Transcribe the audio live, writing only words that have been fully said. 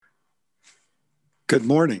Good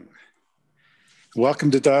morning.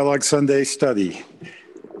 Welcome to Dialogue Sunday Study.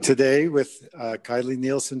 Today with Kylie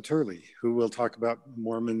Nielsen Turley, who will talk about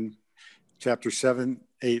Mormon chapter 7,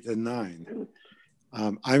 8, and 9.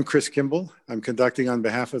 I'm Chris Kimball. I'm conducting on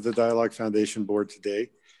behalf of the Dialogue Foundation Board today.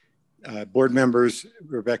 Board members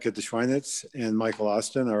Rebecca DeSchweinitz and Michael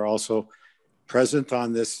Austin are also present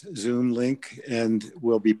on this Zoom link and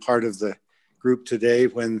will be part of the group today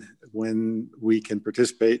when we can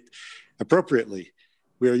participate appropriately.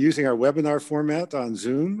 We are using our webinar format on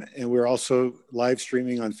Zoom, and we're also live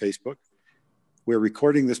streaming on Facebook. We're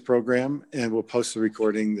recording this program, and we'll post the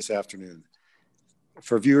recording this afternoon.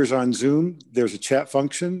 For viewers on Zoom, there's a chat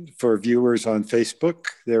function. For viewers on Facebook,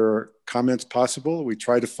 there are comments possible. We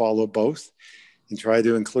try to follow both and try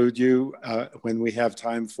to include you when we have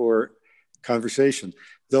time for conversation.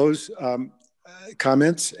 Those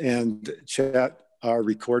comments and chat are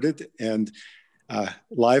recorded and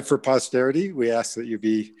live for posterity. We ask that you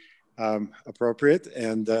be appropriate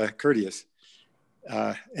and courteous.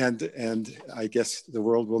 And I guess the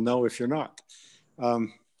world will know if you're not.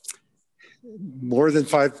 More than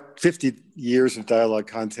 50 years of dialogue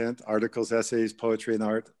content, articles, essays, poetry, and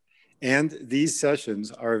art. And these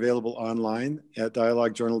sessions are available online at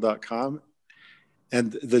dialoguejournal.com.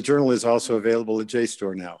 And the journal is also available at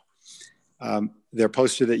JSTOR now. They're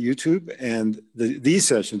posted at YouTube, and these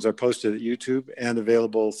sessions are posted at YouTube and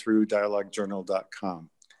available through dialoguejournal.com.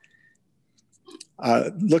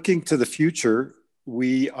 Looking to the future,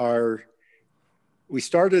 we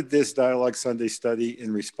started this Dialogue Sunday Study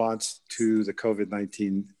in response to the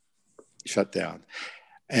COVID-19 shutdown.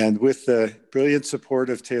 And with the brilliant support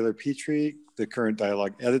of Taylor Petrie, the current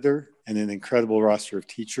Dialogue editor, and an incredible roster of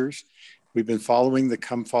teachers, we've been following the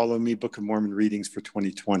Come Follow Me Book of Mormon readings for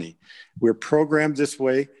 2020. We're programmed this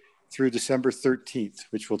way through December 13th,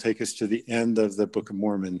 which will take us to the end of the Book of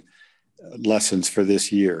Mormon lessons for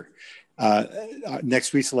this year.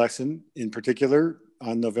 Next week's lesson, in particular,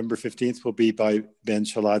 on November 15th, will be by Ben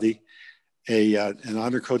Shaladi, an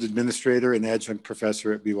honor code administrator and adjunct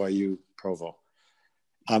professor at BYU Provo.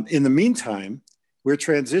 In the meantime, we're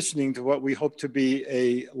transitioning to what we hope to be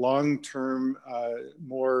a long-term,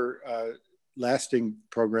 more lasting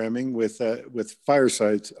programming with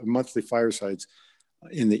firesides, monthly firesides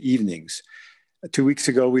in the evenings. 2 weeks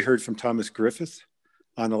ago, we heard from Thomas Griffith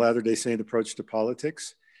on a Latter-day Saint approach to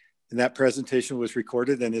politics. And that presentation was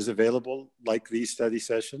recorded and is available, like these study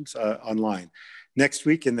sessions, online. Next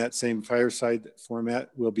week, in that same fireside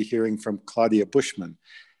format, we'll be hearing from Claudia Bushman,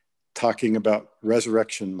 talking about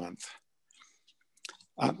Resurrection Month.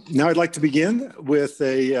 Now I'd like to begin with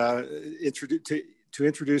to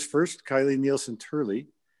introduce first Kylie Nielsen Turley.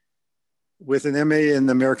 With an MA in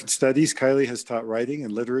American Studies, Kylie has taught writing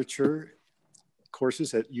and literature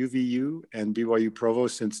courses at UVU and BYU Provo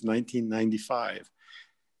since 1995.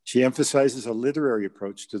 She emphasizes a literary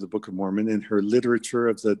approach to the Book of Mormon in her Literature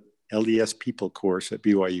of the LDS People course at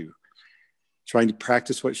BYU. Trying to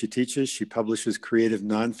practice what she teaches, she publishes creative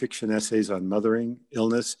nonfiction essays on mothering,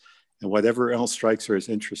 illness, and whatever else strikes her as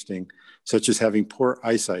interesting, such as having poor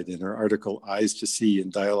eyesight in her article, Eyes to See in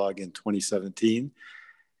Dialogue in 2017,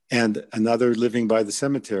 and another, Living by the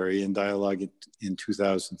Cemetery in Dialogue in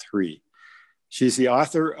 2003. She's the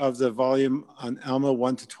author of the volume on Alma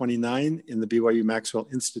 1 to 29 in the BYU Maxwell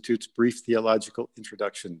Institute's Brief Theological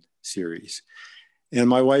Introduction series. And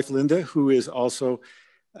my wife, Linda, who is also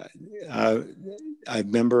a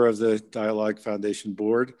member of the Dialogue Foundation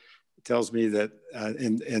Board, tells me that,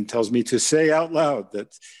 and tells me to say out loud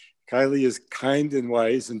that Kylie is kind and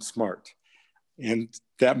wise and smart. And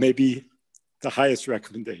that may be the highest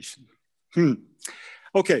recommendation.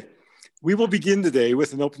 Okay, we will begin today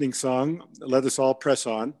with an opening song, Let Us All Press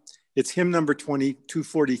On. It's hymn number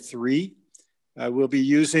 2243. We'll be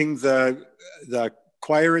using the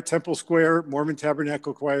choir at Temple Square, Mormon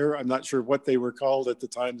Tabernacle Choir. I'm not sure what they were called at the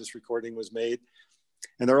time this recording was made.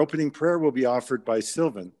 And our opening prayer will be offered by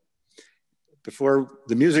Sylvan. Before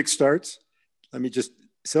the music starts,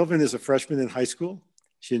 Sylvan is a freshman in high school.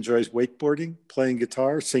 She enjoys wakeboarding, playing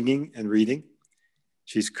guitar, singing, and reading.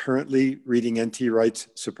 She's currently reading N.T. Wright's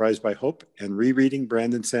Surprised by Hope and rereading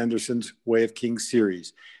Brandon Sanderson's Way of Kings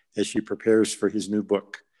series as she prepares for his new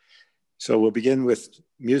book. So we'll begin with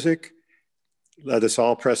music, Let Us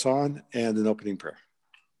All Press On, and an opening prayer.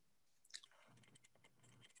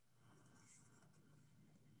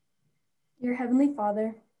 Dear Heavenly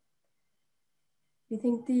Father, we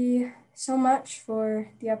thank Thee so much for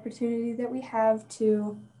the opportunity that we have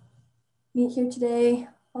to meet here today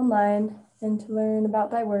online and to learn about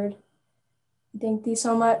Thy Word. We thank Thee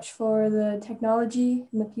so much for the technology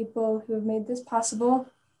and the people who have made this possible.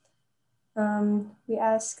 We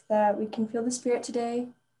ask that we can feel the Spirit today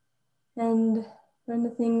and learn the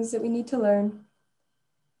things that we need to learn.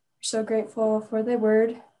 We're so grateful for thy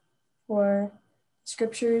word, for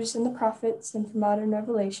scriptures and the prophets, and for modern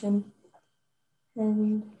revelation. And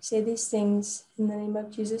we say these things in the name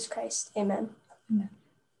of Jesus Christ. Amen. Amen.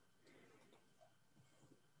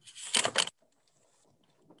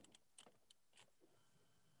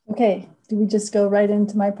 Okay, do we just go right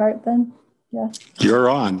into my part then? Yeah. You're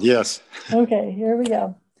on, yes. Okay, here we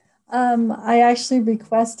go. I actually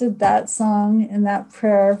requested that song and that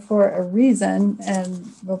prayer for a reason,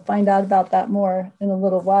 and we'll find out about that more in a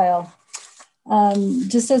little while.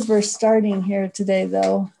 Just as we're starting here today,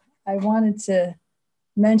 though, I wanted to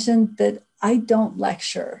mention that I don't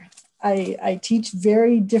lecture. I teach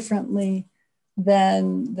very differently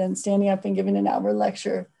than standing up and giving an hour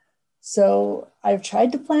lecture. So I've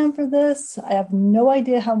tried to plan for this. I have no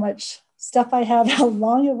idea how much stuff I have, how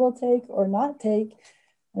long it will take or not take.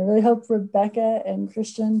 I really hope Rebecca and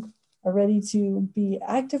Christian are ready to be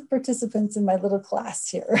active participants in my little class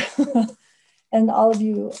here. And all of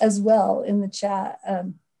you as well in the chat.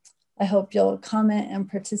 I hope you'll comment and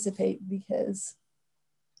participate because,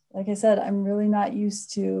 like I said, I'm really not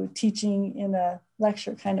used to teaching in a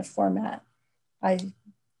lecture kind of format.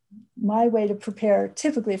 My way to prepare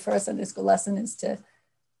typically for a Sunday school lesson is to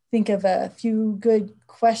think of a few good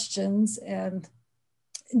questions and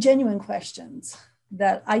genuine questions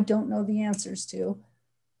that I don't know the answers to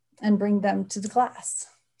and bring them to the class.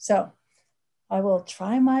 So I will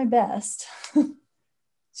try my best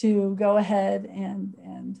to go ahead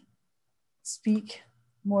and speak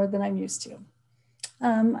more than I'm used to.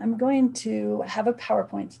 I'm going to have a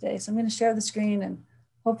PowerPoint today, so I'm going to share the screen and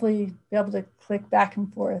hopefully be able to click back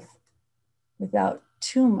and forth without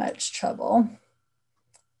too much trouble.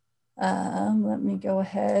 Let me go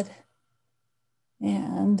ahead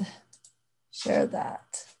and share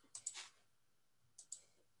that.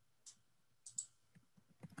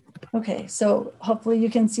 Okay, so hopefully you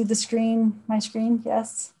can see the screen, my screen,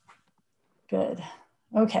 yes? Good,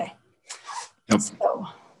 okay. Yep. So,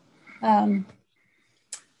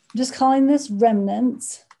 just calling this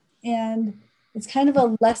Remnants, and it's kind of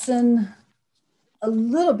a lesson a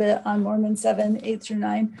little bit on Mormon 7, 8 through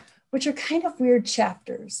 9, which are kind of weird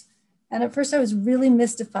chapters. And at first I was really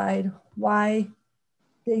mystified why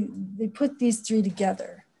they put these three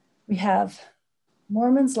together. We have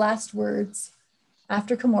Mormon's last words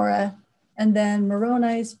after Cumorah, and then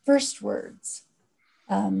Moroni's first words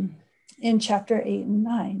in chapter 8 and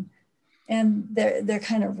 9. And they're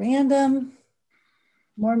kind of random.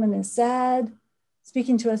 Mormon is sad,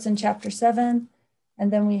 speaking to us in chapter 7.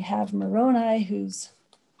 And then we have Moroni, who's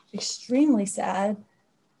extremely sad,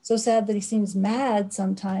 so sad that he seems mad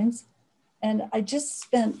sometimes. And I just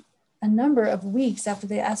spent a number of weeks after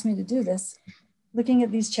they asked me to do this, looking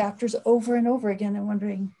at these chapters over and over again and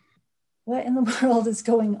wondering, what in the world is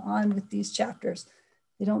going on with these chapters?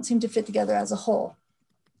 They don't seem to fit together as a whole.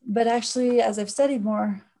 But actually, as I've studied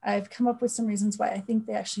more, I've come up with some reasons why I think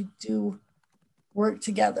they actually do work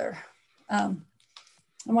together. And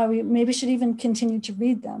why we maybe should even continue to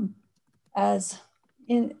read them as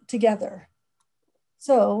together.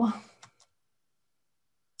 So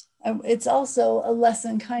it's also a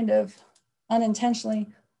lesson kind of unintentionally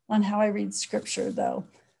on how I read scripture, though.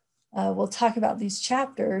 We'll talk about these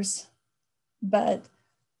chapters, but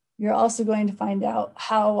you're also going to find out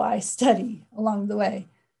how I study along the way.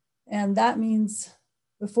 And that means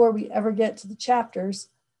before we ever get to the chapters,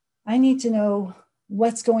 I need to know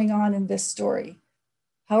what's going on in this story.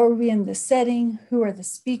 How are we in this setting? Who are the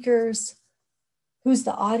speakers? Who's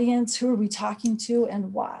the audience? Who are we talking to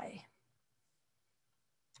and why?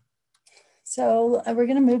 So we're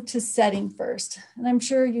going to move to setting first. And I'm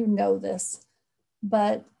sure you know this,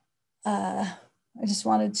 but I just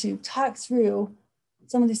wanted to talk through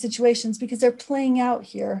some of these situations because they're playing out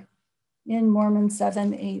here in Mormon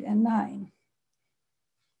 7, 8, and 9.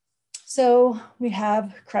 So we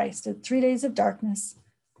have Christ at 3 days of darkness.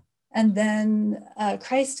 And then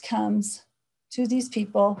Christ comes to these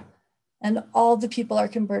people and all the people are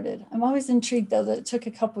converted. I'm always intrigued, though, that it took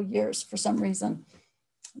a couple years for some reason.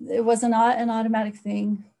 It was not an automatic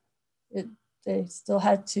thing. They still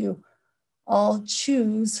had to all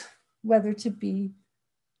choose whether to be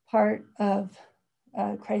part of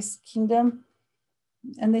Christ's kingdom,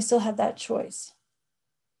 and they still had that choice.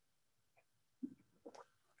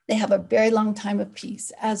 They have a very long time of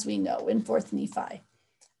peace, as we know in 4th Nephi.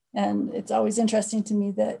 And it's always interesting to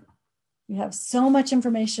me that we have so much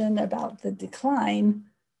information about the decline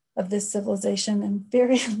of this civilization and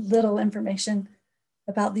very little information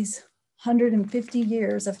about these 150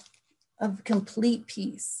 years of complete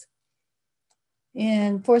peace.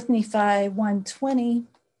 In 4th Nephi 1:20,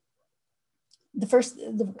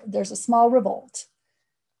 there's a small revolt.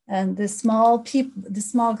 And this small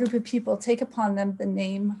group of people take upon them the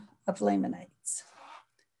name of Lamanites.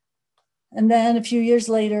 And then a few years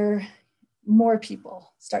later, more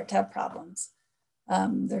people start to have problems.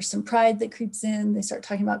 There's some pride that creeps in. They start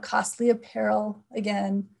talking about costly apparel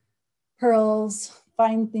again, pearls,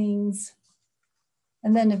 fine things.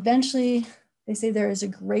 And then eventually they say there is a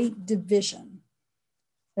great division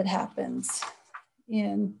that happens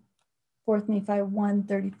in 4th Nephi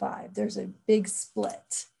 1:35. There's a big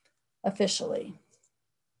split officially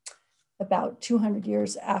about 200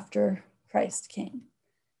 years after Christ came.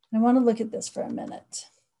 And I want to look at this for a minute.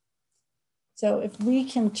 So if we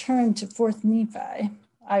can turn to 4th Nephi,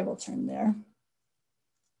 I will turn there.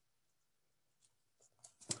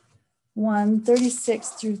 1:36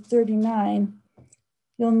 through 39,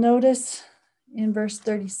 you'll notice in verse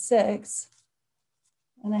 36,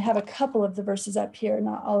 and I have a couple of the verses up here,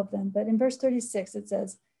 not all of them, but in verse 36 it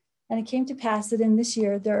says, "And it came to pass that in this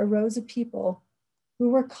year there arose a people who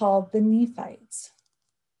were called the Nephites,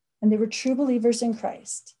 and they were true believers in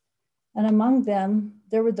Christ. And among them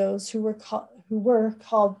there were those who were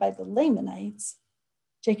called by the Lamanites,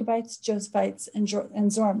 Jacobites, Josephites, and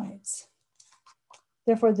Zoramites.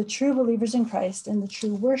 Therefore the true believers in Christ and the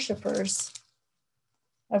true worshipers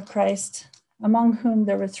of Christ, among whom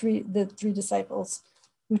there were the three disciples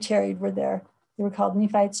who tarried were there. They were called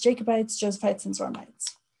Nephites, Jacobites, Josephites, and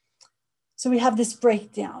Zoramites." So we have this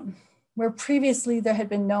breakdown where previously there had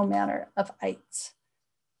been no manner of ites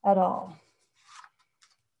at all.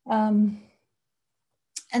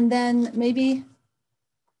 And then maybe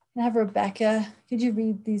have Rebecca, could you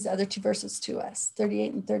read these other two verses to us,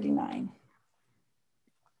 38 and 39?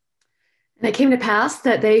 "And it came to pass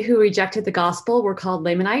that they who rejected the gospel were called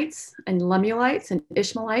Lamanites and Lemuelites and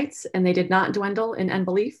Ishmaelites, and they did not dwindle in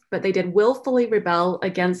unbelief, but they did willfully rebel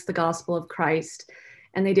against the gospel of Christ.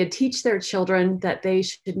 And they did teach their children that they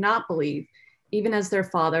should not believe, even as their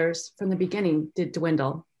fathers from the beginning did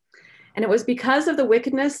dwindle. And it was because of the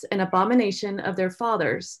wickedness and abomination of their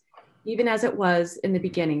fathers, even as it was in the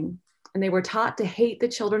beginning. And they were taught to hate the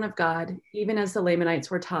children of God, even as the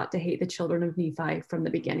Lamanites were taught to hate the children of Nephi from the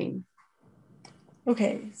beginning."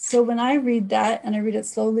 Okay, so when I read that and I read it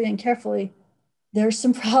slowly and carefully, there's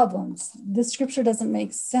some problems. This scripture doesn't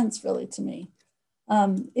make sense really to me.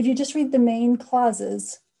 If you just read the main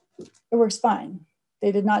clauses, it works fine.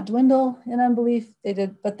 They did not dwindle in unbelief,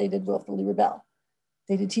 but they did willfully rebel.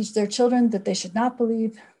 They did teach their children that they should not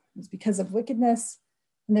believe. It was because of wickedness,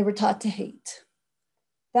 and they were taught to hate.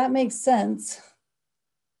 That makes sense,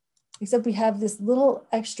 except we have this little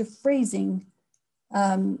extra phrasing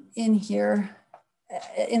in here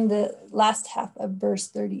in the last half of verse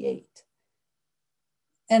 38.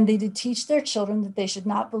 "And they did teach their children that they should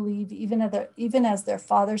not believe, even as their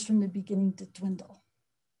fathers from the beginning did dwindle."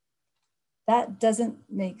 That doesn't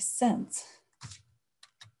make sense.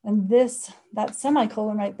 And that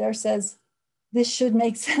semicolon right there says, this should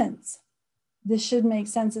make sense. This should make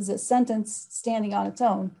sense as a sentence standing on its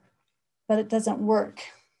own, but it doesn't work.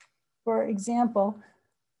 For example,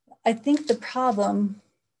 I think the problem,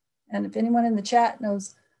 and if anyone in the chat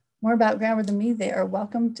knows more about grammar than me, they are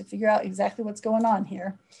welcome to figure out exactly what's going on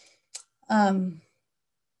here. It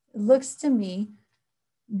looks to me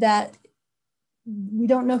that we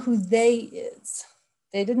don't know who they is.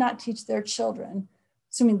 They did not teach their children,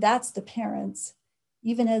 assuming that's the parents,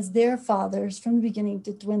 even as their fathers from the beginning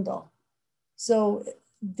did dwindle. So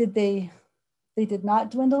they did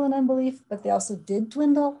not dwindle in unbelief, but they also did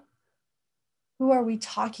dwindle? Who are we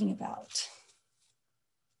talking about?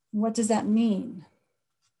 What does that mean?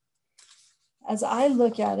 As I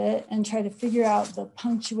look at it and try to figure out the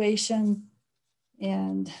punctuation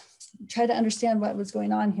and try to understand what was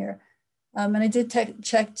going on here, and I did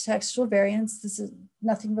check textual variants.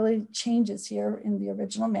 Nothing really changes here in the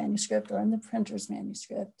original manuscript or in the printer's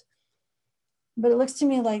manuscript. But it looks to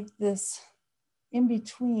me like this in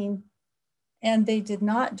between, "and they did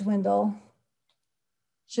not dwindle,"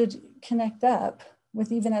 should connect up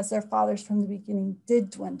with "even as their fathers from the beginning did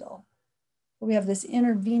dwindle." But we have this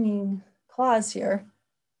intervening clause here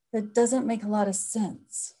that doesn't make a lot of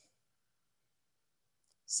sense.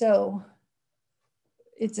 So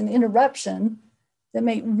it's an interruption that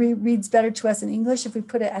reads better to us in English if we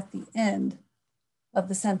put it at the end of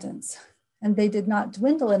the sentence. "And they did not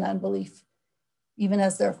dwindle in unbelief, even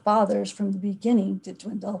as their fathers from the beginning did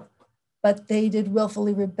dwindle, but they did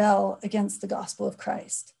willfully rebel against the gospel of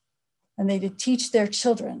Christ. And they did teach their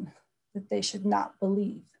children that they should not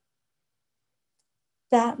believe."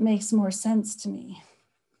 That makes more sense to me.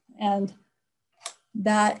 And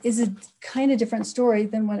that is a kind of different story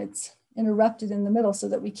than when it's interrupted in the middle so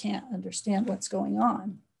that we can't understand what's going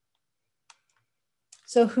on.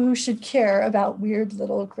 So who should care about weird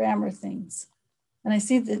little grammar things? And I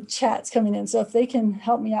see the chat's coming in. So if they can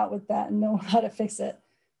help me out with that and know how to fix it,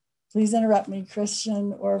 please interrupt me,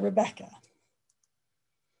 Christian or Rebecca.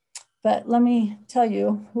 But let me tell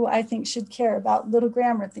you who I think should care about little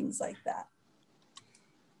grammar things like that.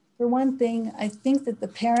 For one thing, I think that the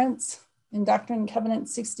parents in Doctrine and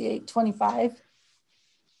Covenants 68:25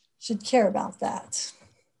 should care about that.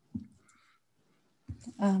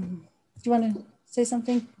 Do you want to say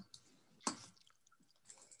something?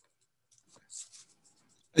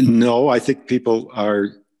 No, I think people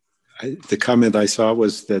are. The comment I saw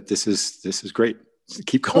was that this is great.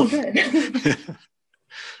 Keep going.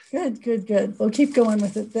 Oh, good. good. We'll keep going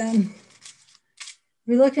with it then.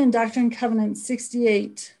 We look in Doctrine and Covenants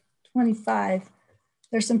 68:25.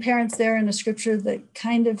 There's some parents there in a scripture that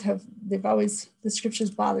kind of have, the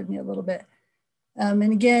scriptures bothered me a little bit. And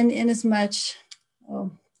again, inasmuch,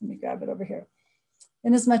 let me grab it over here.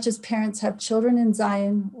 Inasmuch as parents have children in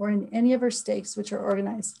Zion or in any of her stakes which are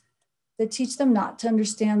organized, that teach them not to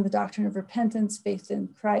understand the doctrine of repentance, faith in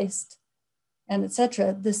Christ, and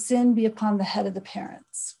etc., the sin be upon the head of the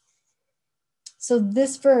parents. So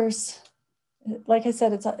this verse, like I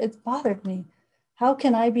said, it's bothered me. How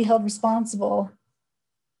can I be held responsible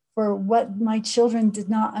for what my children did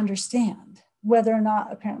not understand, whether or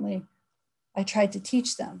not apparently I tried to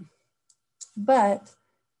teach them? But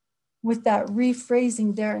with that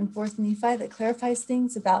rephrasing there in 4th Nephi that clarifies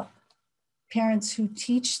things about parents who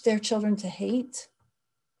teach their children to hate,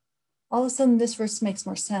 all of a sudden this verse makes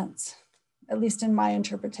more sense, at least in my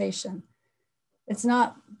interpretation. It's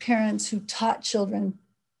not parents who taught children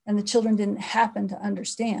and the children didn't happen to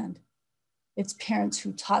understand. It's parents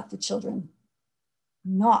who taught the children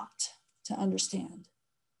not to understand,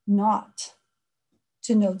 not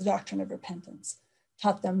to know the doctrine of repentance,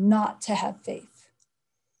 taught them not to have faith.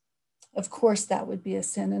 Of course, that would be a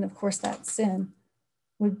sin. And of course, that sin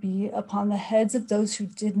would be upon the heads of those who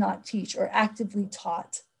did not teach or actively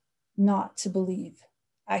taught not to believe,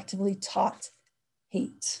 actively taught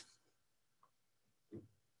hate,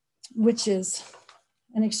 which is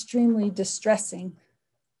an extremely distressing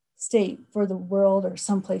state for the world or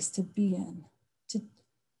someplace to be in.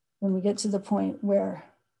 When we get to the point where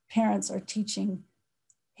parents are teaching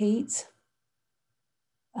hate,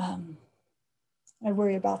 I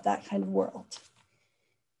worry about that kind of world.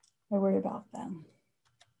 I worry about them.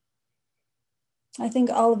 I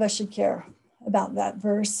think all of us should care about that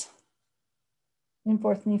verse in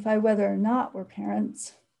 4th Nephi, whether or not we're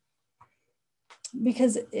parents,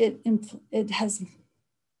 because it has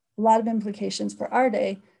a lot of implications for our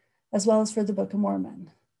day, as well as for the Book of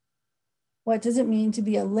Mormon. What does it mean to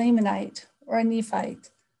be a Lamanite or a Nephite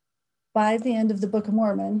by the end of the Book of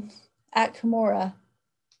Mormon at Cumorah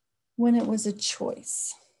when it was a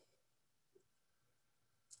choice?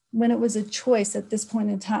 When it was a choice at this point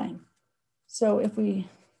in time. So if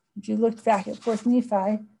you looked back at 4th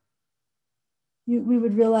Nephi, we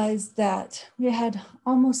would realize that we had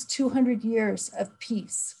almost 200 years of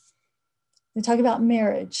peace. They talk about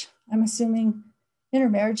marriage. I'm assuming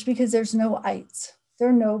intermarriage because there's no ites. There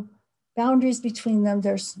are no boundaries between them.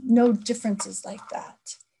 There's no differences like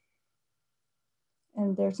that.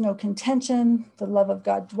 And there's no contention. The love of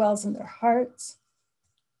God dwells in their hearts.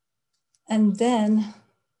 And then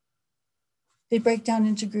they break down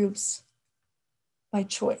into groups by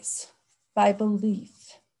choice, by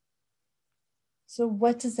belief. So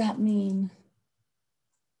what does that mean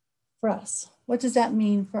for us? What does that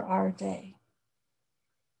mean for our day?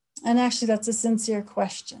 And actually, that's a sincere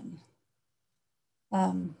question.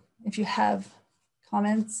 If you have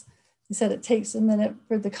comments, you said it takes a minute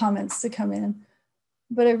for the comments to come in,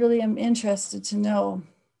 but I really am interested to know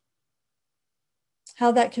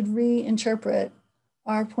how that could reinterpret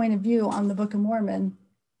our point of view on the Book of Mormon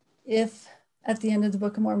if at the end of the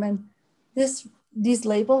Book of Mormon, these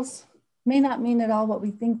labels may not mean at all what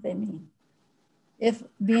we think they mean. If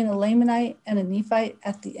being a Lamanite and a Nephite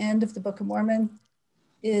at the end of the Book of Mormon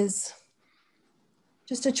is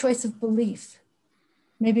just a choice of belief,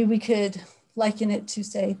 maybe we could liken it to,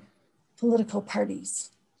 say, political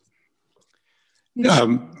parties.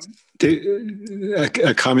 A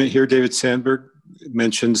comment here, David Sandberg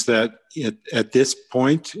mentions that at this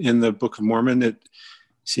point in the Book of Mormon, it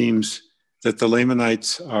seems that the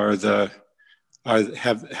Lamanites have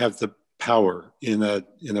the power in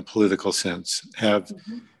a political sense,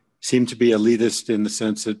 seem to be elitist in the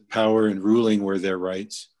sense that power and ruling were their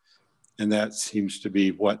rights. And that seems to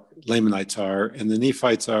be what Lamanites are. And the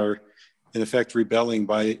Nephites are in effect, rebelling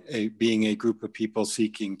by being a group of people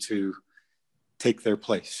seeking to take their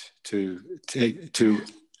place, to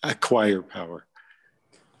acquire power.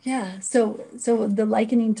 Yeah, so the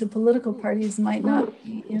likening to political parties might not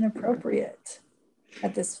be inappropriate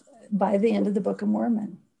by the end of the Book of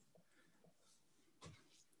Mormon.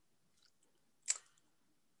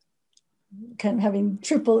 Kind of having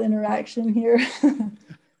triple interaction here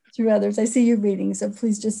through others. I see you reading, so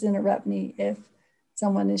please just interrupt me if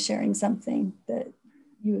someone is sharing something that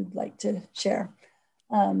you would like to share.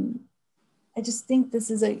 I just think this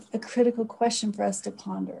is a critical question for us to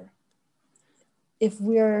ponder. If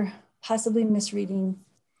we're possibly misreading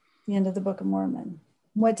the end of the Book of Mormon,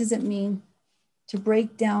 what does it mean to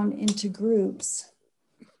break down into groups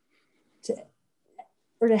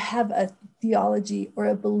or to have a theology or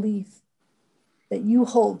a belief that you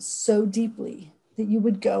hold so deeply that you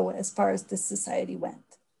would go as far as this society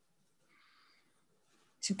went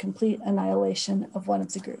to complete annihilation of one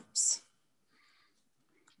of the groups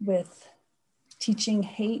with teaching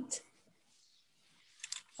hate?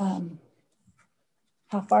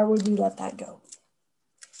 How far would we let that go?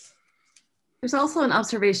 There's also an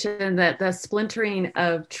observation that the splintering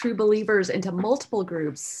of true believers into multiple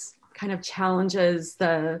groups kind of challenges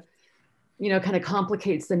kind of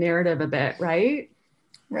complicates the narrative a bit, right?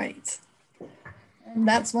 Right. And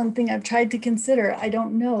that's one thing I've tried to consider. I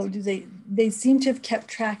don't know, they seem to have kept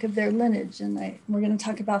track of their lineage, and we're going to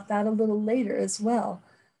talk about that a little later as well,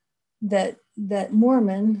 that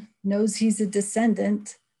Mormon knows he's a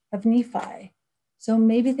descendant of Nephi. So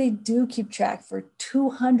maybe they do keep track for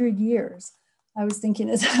 200 years. I was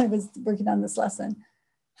thinking as I was working on this lesson,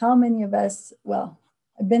 how many of us, well,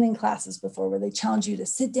 I've been in classes before where they challenge you to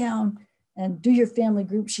sit down and do your family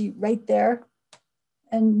group sheet right there.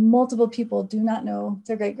 And multiple people do not know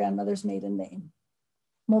their great-grandmother's maiden name.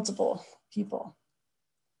 Multiple people.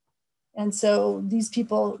 And so these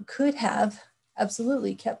people could have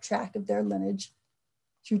absolutely kept track of their lineage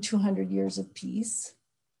through 200 years of peace.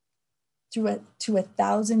 To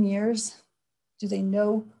 1,000 years, do they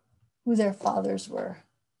know who their fathers were?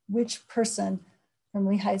 Which person from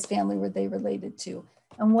Lehi's family were they related to?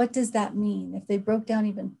 And what does that mean? If they broke down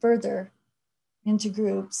even further into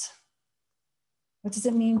groups, what does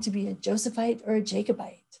it mean to be a Josephite or a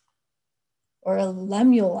Jacobite? Or a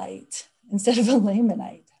Lemuelite instead of a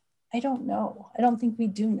Lamanite? I don't know. I don't think we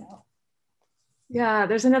do know. Yeah,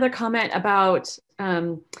 there's another comment about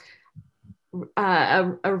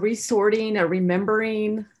a resorting, a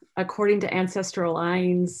remembering according to ancestral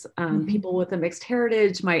lines. People with a mixed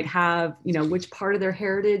heritage might have, which part of their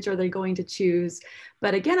heritage are they going to choose?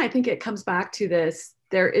 But again, I think it comes back to this,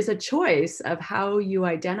 there is a choice of how you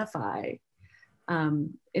identify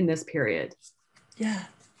in this period.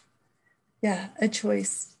 Yeah, a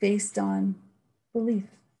choice based on belief,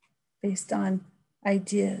 based on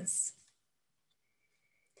ideas.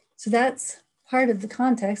 So that's part of the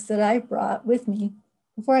context that I brought with me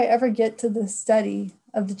before I ever get to the study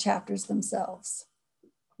of the chapters themselves.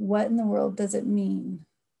 What in the world does it mean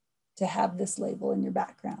to have this label in your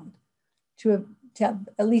background? To have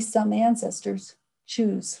at least some ancestors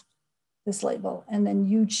choose this label, and then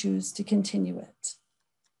you choose to continue it.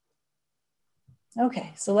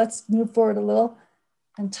 Okay, so let's move forward a little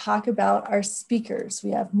and talk about our speakers.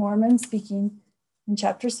 We have Mormon speaking in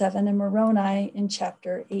chapter 7 and Moroni in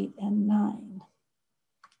chapter 8 and 9.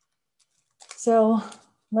 So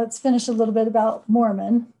let's finish a little bit about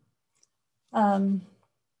Mormon.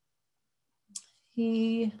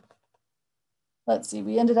 We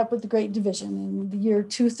ended up with the Great Division in the year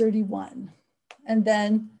 231. And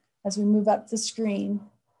then as we move up the screen,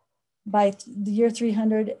 by the year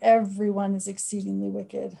 300, everyone is exceedingly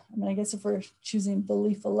wicked. I mean, I guess if we're choosing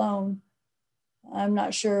belief alone, I'm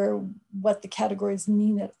not sure what the categories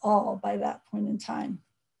mean at all by that point in time.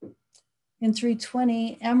 In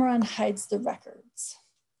 320, Ammoron hides the records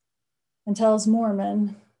and tells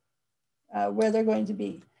Mormon where they're going to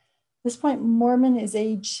be. At this point, Mormon is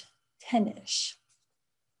age 10-ish.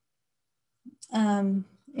 In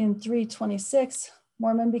 326,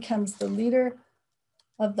 Mormon becomes the leader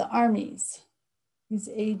of the armies. He's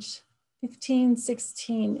age 15,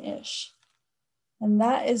 16-ish. And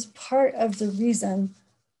that is part of the reason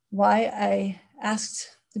why I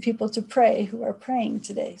asked the people to pray who are praying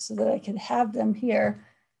today, so that I could have them here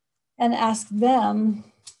and ask them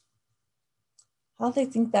how they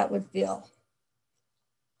think that would feel.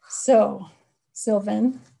 So,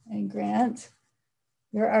 Sylvan and Grant,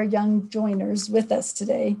 you're our young joiners with us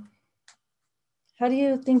today. How do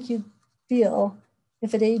you think you'd feel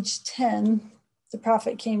if at age 10, the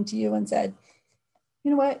prophet came to you and said,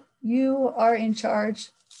 you know what, you are in charge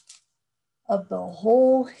of the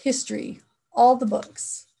whole history, all the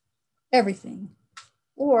books, everything.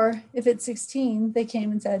 Or if at 16, they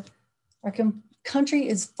came and said, our country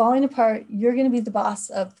is falling apart. You're going to be the boss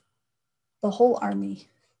of the whole army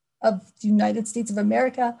of the United States of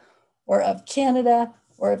America or of Canada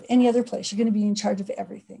or of any other place. You're going to be in charge of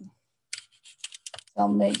everything. So I'll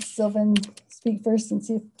make Sylvan speak first and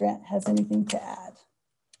see if Grant has anything to add.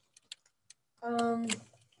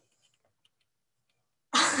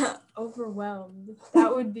 Overwhelmed.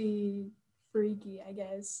 That would be freaky, I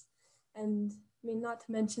guess. And I mean, not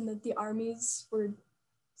to mention that the armies were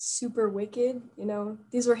super wicked. You know,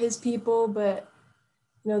 these were his people, but,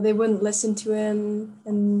 you know, they wouldn't listen to him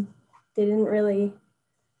and they didn't really,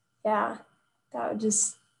 yeah, that would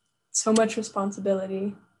just, so much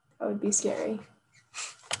responsibility. That would be scary.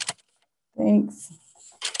 Thanks.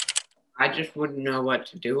 I just wouldn't know what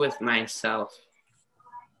to do with myself.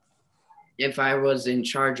 If I was in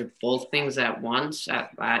charge of both things at once at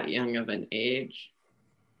that young of an age,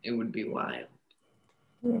 it would be wild.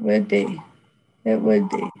 It would be. It would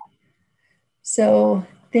be. So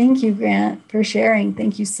thank you, Grant, for sharing.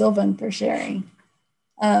 Thank you, Sylvan, for sharing.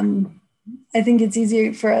 I think it's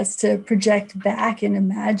easier for us to project back and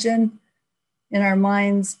imagine in our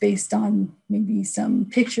minds based on maybe some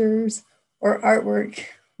pictures or artwork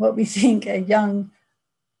what we think a young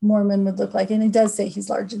Mormon would look like. And it does say he's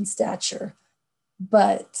large in stature,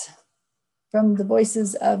 but from the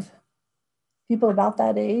voices of people about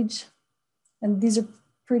that age, and these are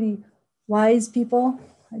pretty wise people.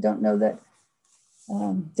 I don't know that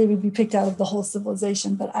they would be picked out of the whole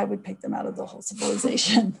civilization, but I would pick them out of the whole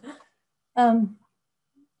civilization.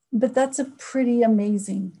 But that's a pretty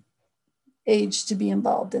amazing age to be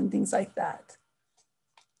involved in things like that.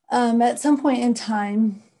 At some point in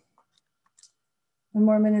time, when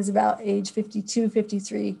Mormon is about age 52,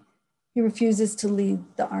 53, he refuses to lead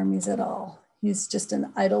the armies at all. He's just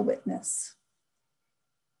an idle witness.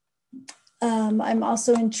 I'm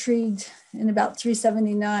also intrigued in about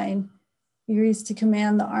 379, he agrees to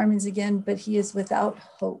command the armies again, but he is without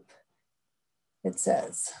hope, it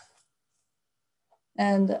says.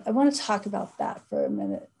 And I want to talk about that for a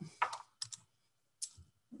minute.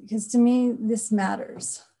 Because to me, this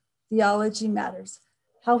matters. Theology matters.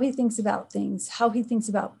 How he thinks about things, how he thinks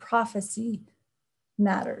about prophecy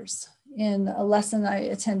matters. In a lesson I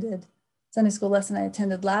attended, Sunday school lesson I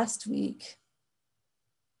attended last week,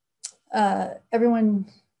 everyone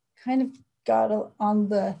kind of got on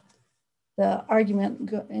the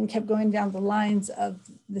argument and kept going down the lines of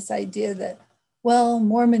this idea that, well,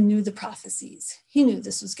 Mormon knew the prophecies. He knew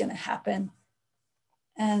this was going to happen.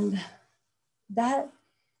 And that,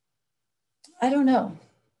 I don't know.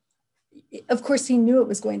 Of course, he knew it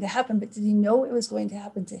was going to happen, but did he know it was going to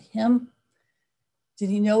happen to him? Did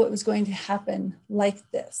he know it was going to happen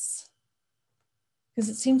like this? Because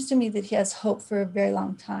it seems to me that he has hope for a very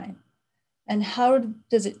long time. And how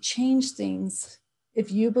does it change things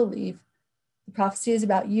if you believe the prophecy is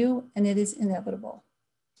about you and it is inevitable?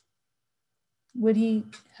 Would he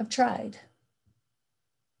have tried?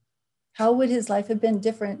 How would his life have been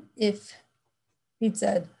different if he'd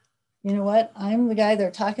said, you know what, I'm the guy they're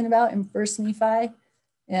talking about in 1 Nephi,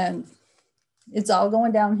 and it's all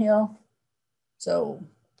going downhill, so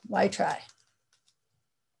why try?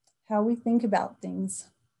 How we think about things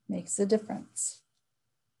makes a difference.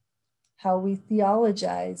 How we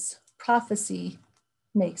theologize prophecy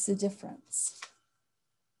makes a difference.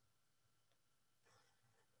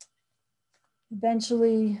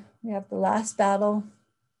 Eventually, we have the last battle.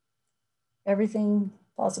 Everything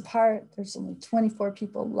falls apart. There's only 24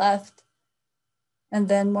 people left. And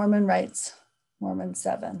then Mormon writes Mormon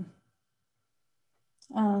 7.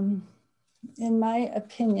 In my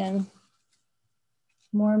opinion,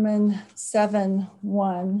 Mormon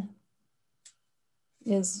 7:1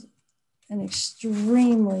 is an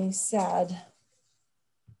extremely sad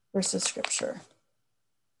verse of scripture.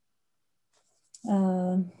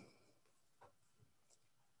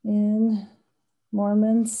 In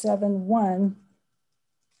Mormon 7:1,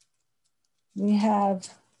 we have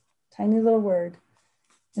a tiny little word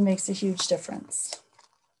that makes a huge difference.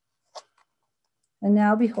 And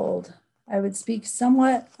now behold, I would speak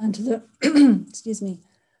somewhat unto the,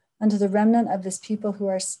 unto the remnant of this people who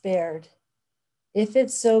are spared, if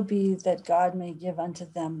it so be that God may give unto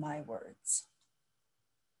them my words.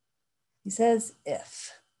 He says,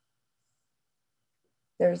 if.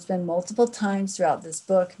 There's been multiple times throughout this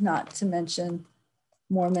book, not to mention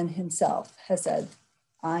Mormon himself has said,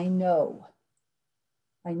 I know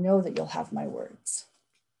that you'll have my words.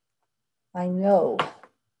 I know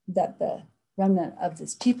that the remnant of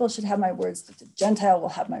this people should have my words, that the Gentiles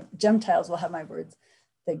will have my words,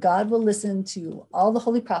 that God will listen to all the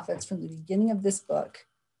holy prophets from the beginning of this book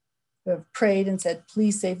who have prayed and said,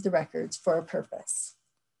 please save the records for a purpose.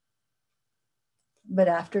 But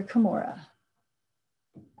after Cumorah,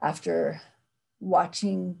 after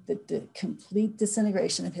watching the complete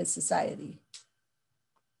disintegration of his society,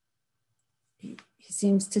 he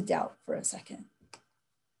seems to doubt for a second.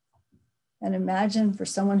 And imagine for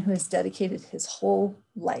someone who has dedicated his whole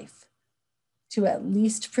life to at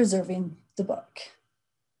least preserving the book,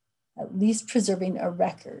 at least preserving a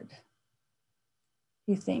record,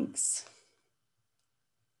 he thinks,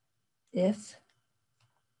 if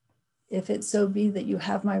it so be that you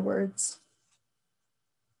have my words,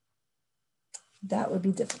 that would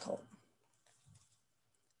be difficult.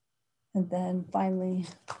 And then finally,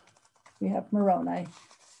 we have Moroni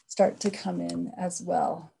start to come in as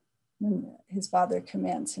well when his father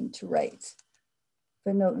commands him to write.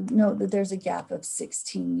 But note that there's a gap of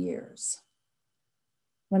 16 years.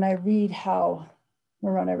 When I read how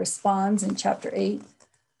Moroni responds in chapter 8,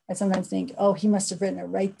 I sometimes think, oh, he must have written it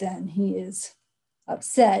right then. He is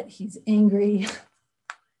upset, he's angry.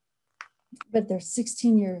 But there's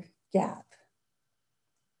 16-year gap.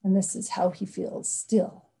 And this is how he feels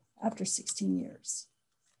still after 16 years.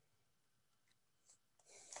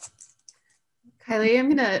 Kylie,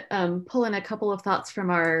 I'm going to pull in a couple of thoughts from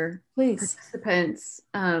our participants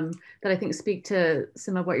that I think speak to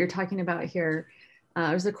some of what you're talking about here.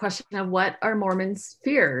 There's a question of what are Mormon's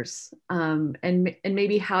fears, and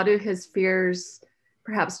maybe how do his fears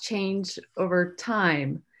perhaps change over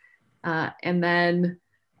time? And then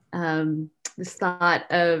this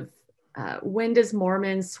thought of when does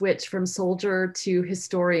Mormon switch from soldier to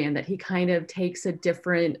historian, that he kind of takes a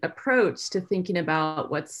different approach to thinking about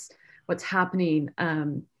what's happening,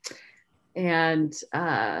 and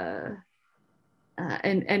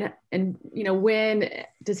you know, when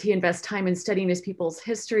does he invest time in studying his people's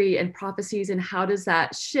history and prophecies, and how does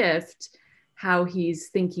that shift how he's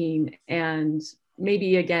thinking, and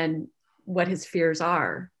maybe again what his fears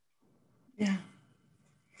are? Yeah,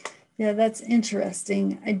 that's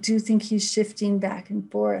interesting. I do think he's shifting back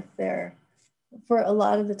and forth there for a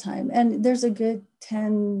lot of the time, and there's a good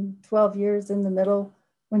 10, 12 years in the middle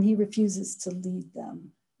when he refuses to lead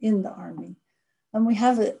them in the army. And we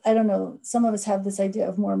have it, I don't know, some of us have this idea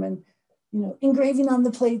of Mormon, you know, engraving on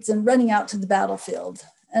the plates and running out to the battlefield.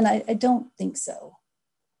 And I don't think so.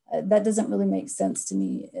 That doesn't really make sense to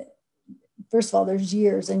me. First of all, there's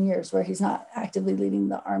years and years where he's not actively leading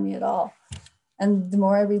the army at all. And the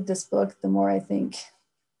more I read this book, the more I think,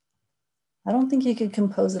 I don't think he could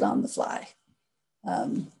compose it on the fly.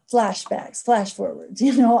 Flashbacks, flash forwards,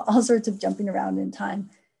 you know, all sorts of jumping around in time.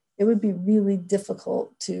 It would be really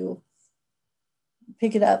difficult to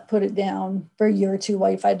pick it up, put it down for a year or two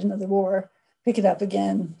while you fight another war, pick it up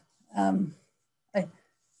again. I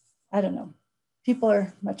don't know. People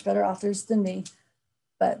are much better authors than me,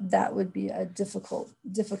 but that would be a difficult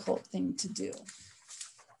thing to do,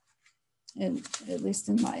 at least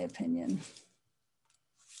in my opinion.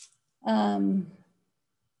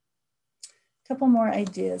 Couple more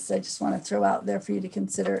ideas I just want to throw out there for you to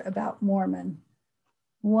consider about Mormon.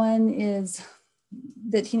 One is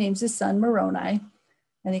that he names his son Moroni,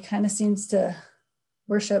 and he kind of seems to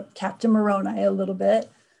worship Captain Moroni a little bit.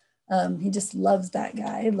 He just loves that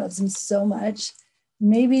guy, loves him so much,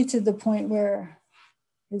 maybe to the point where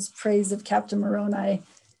his praise of Captain Moroni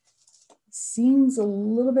seems a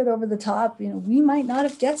little bit over the top. You know, we might not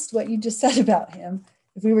have guessed what you just said about him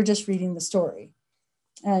if we were just reading the story.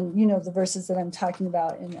 And, you know, the verses that I'm talking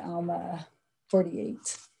about in Alma 48.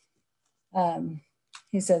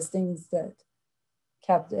 He says things that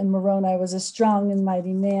Captain Moroni was a strong and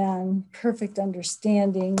mighty man, perfect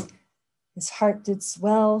understanding. His heart did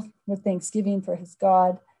swell with thanksgiving for his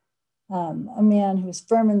God. A man who was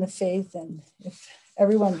firm in the faith. And if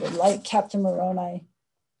everyone were like Captain Moroni,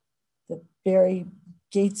 the very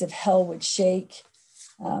gates of hell would shake.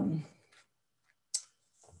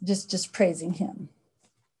 Just praising him.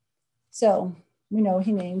 So we know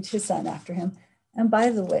he named his son after him. And by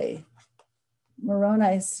the way,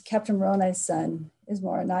 Captain Moroni's son is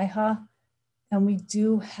Moronihah, and we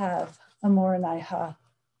do have a Moronihah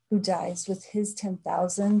who dies with his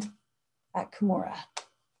 10,000 at Cumorah.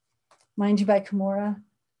 Mind you, by Cumorah,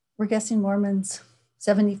 we're guessing Mormon's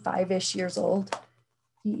 75-ish years old.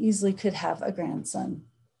 He easily could have a grandson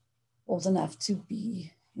old enough to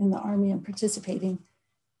be in the army and participating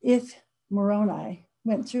if Moroni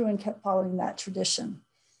went through and kept following that tradition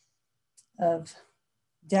of,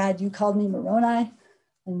 Dad, you called me Moroni,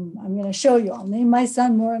 and I'm going to show you. I'll name my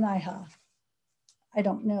son Moronihah. I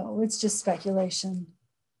don't know. It's just speculation.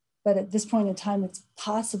 But at this point in time, it's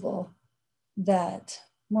possible that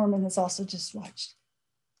Mormon has also just watched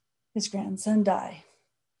his grandson die.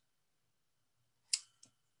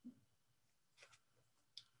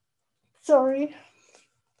 Sorry,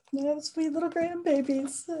 I have sweet little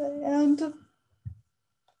grandbabies, and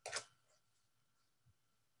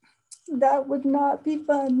that would not be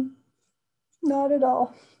fun, not at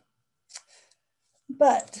all.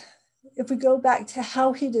 But if we go back to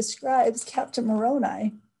how he describes Captain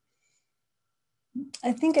Moroni,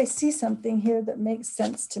 I think I see something here that makes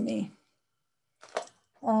sense to me.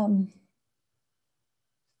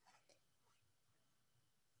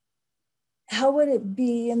 How would it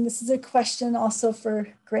be, and this is a question also for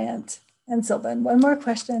Grant and Sylvan, one more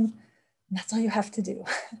question, and that's all you have to do.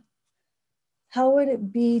 How would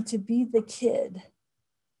it be to be the kid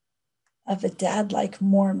of a dad like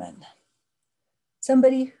Mormon?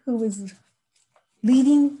 Somebody who was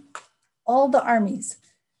leading all the armies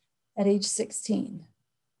at age 16.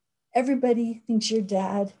 Everybody thinks your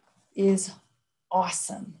dad is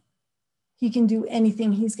awesome. He can do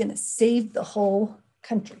anything. He's going to save the whole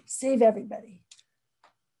country, save everybody.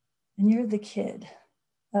 And you're the kid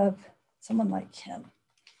of someone like him.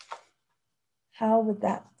 How would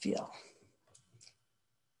that feel?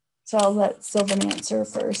 So I'll let Sylvan answer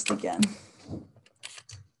first again.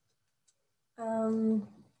 That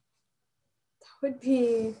would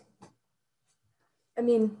be, I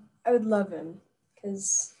mean, I would love him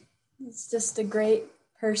because he's just a great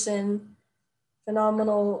person,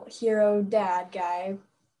 phenomenal hero dad guy.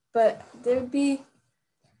 But there'd be,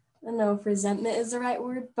 I don't know if resentment is the right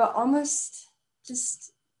word, but almost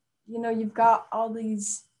just, you know, you've got all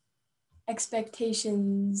these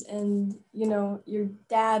expectations and, you know, your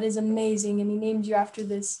dad is amazing and he named you after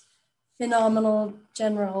this phenomenal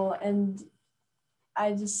general. And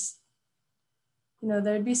I just, you know,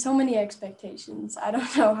 there'd be so many expectations. I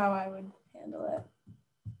don't know how I would handle it.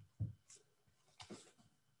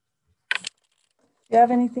 Do you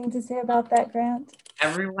have anything to say about that, Grant?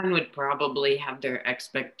 Everyone would probably have their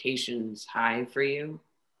expectations high for you.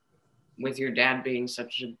 With your dad being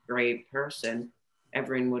such a great person,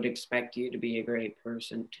 everyone would expect you to be a great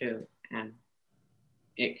person too. And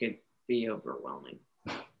it could be overwhelming.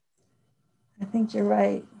 I think you're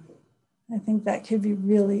right. I think that could be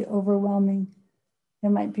really overwhelming. It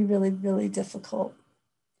might be really, really difficult.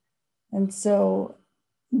 And so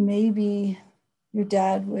maybe your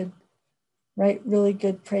dad would write really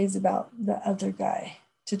good praise about the other guy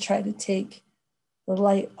to try to take the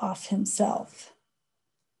light off himself.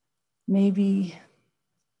 Maybe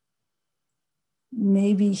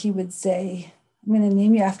he would say, I'm going to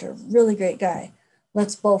name you after a really great guy.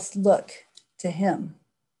 Let's both look to him.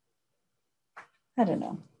 I don't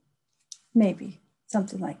know. Maybe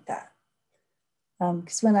something like that.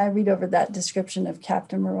 Because when I read over that description of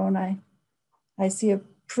Captain Moroni, I see a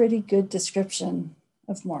pretty good description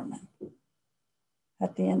of Mormon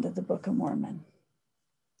at the end of the Book of Mormon.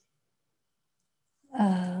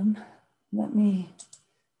 Let me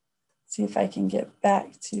see if I can get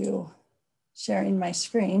back to sharing my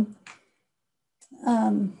screen.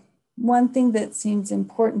 One thing that seems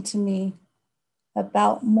important to me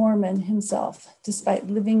about Mormon himself, despite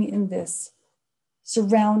living in this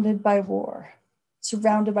surrounded by war,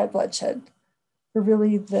 surrounded by bloodshed, for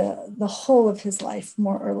really the whole of his life,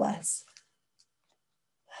 more or less.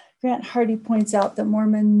 Grant Hardy points out that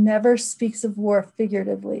Mormon never speaks of war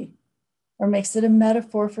figuratively or makes it a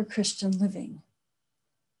metaphor for Christian living.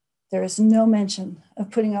 There is no mention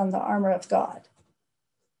of putting on the armor of God,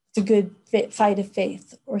 the good fight of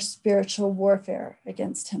faith, or spiritual warfare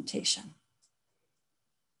against temptation,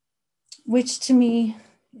 which to me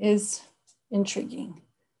is intriguing.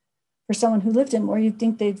 For someone who lived in war, you'd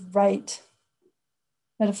think they'd write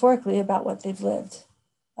metaphorically about what they've lived.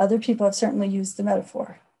 Other people have certainly used the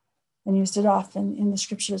metaphor and used it often in the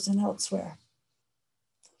scriptures and elsewhere.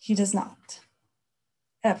 He does not,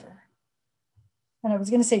 ever. And I was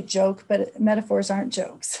going to say joke, but metaphors aren't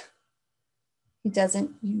jokes. He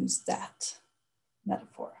doesn't use that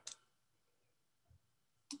metaphor.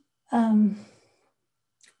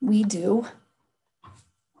 We do.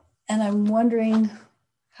 And I'm wondering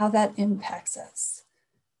how that impacts us.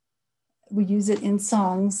 We use it in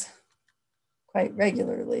songs quite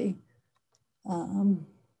regularly.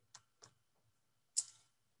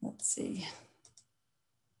 Let's see.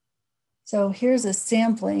 So here's a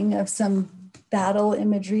sampling of some battle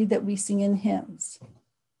imagery that we sing in hymns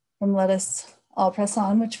from Let Us All Press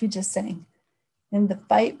On, which we just sang. In the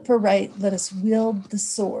fight for right, let us wield the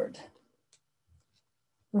sword.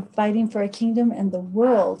 We're fighting for a kingdom and the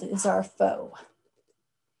world is our foe.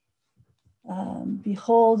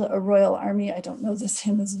 Behold a royal army. I don't know this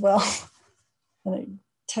hymn as well. And I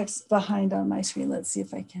text behind on my screen. Let's see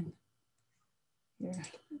if I can. Here.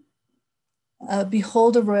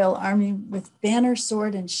 Behold, a royal army with banner,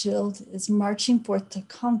 sword, and shield is marching forth to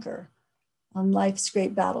conquer on life's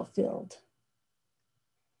great battlefield.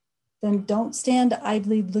 Then don't stand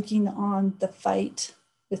idly looking on the fight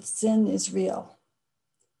with sin is real.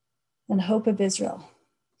 And hope of Israel,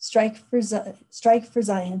 strike for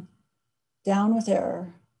Zion, down with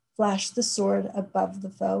error, flash the sword above the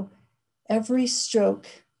foe. Every stroke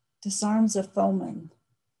disarms a foeman.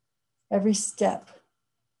 Every step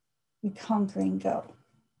we conquering go.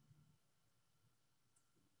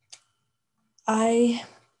 I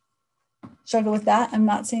struggle with that. I'm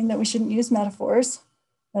not saying that we shouldn't use metaphors.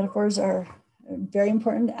 Metaphors are a very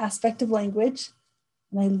important aspect of language.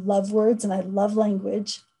 And I love words and I love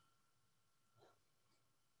language.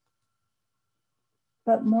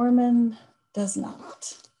 But Mormon does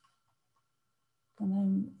not. And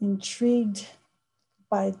I'm intrigued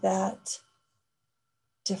by that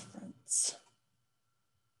difference.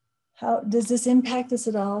 How does this impact us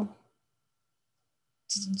at all?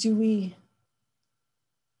 Does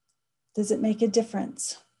it make a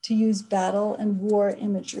difference to use battle and war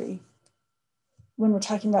imagery when we're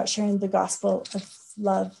talking about sharing the gospel of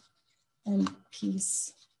love and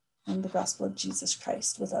peace and the gospel of Jesus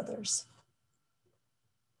Christ with others?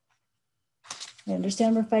 I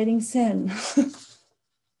understand we're fighting sin.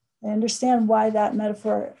 I understand why that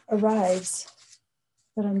metaphor arrives,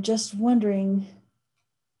 but I'm just wondering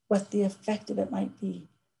what the effect of it might be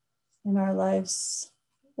in our lives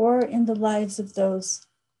or in the lives of those.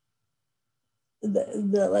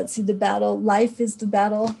 Let's see, the battle. Life is the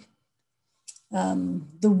battle.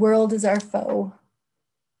 The world is our foe.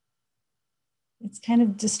 It's kind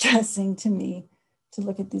of distressing to me to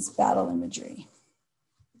look at this battle imagery.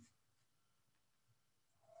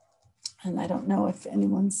 And I don't know if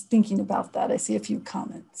anyone's thinking about that. I see a few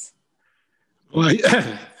comments. Well,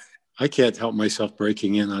 I can't help myself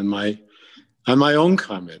breaking in on my own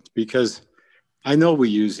comment, because I know we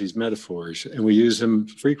use these metaphors and we use them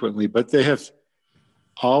frequently, but they have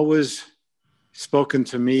always spoken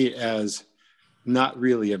to me as not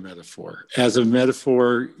really a metaphor, as a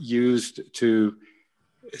metaphor used to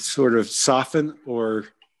sort of soften or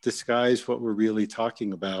disguise what we're really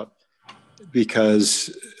talking about,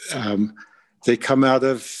 because they come out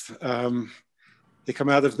of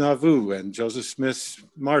Nauvoo and Joseph Smith's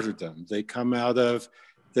martyrdom. They come out of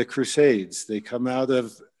the Crusades. They come out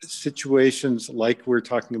of situations like we're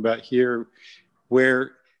talking about here,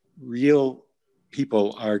 where real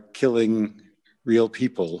people are killing real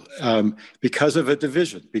people because of a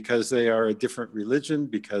division, because they are a different religion,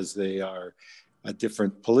 because they are a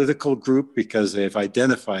different political group, because they've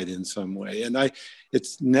identified in some way. And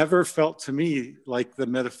it's never felt to me like the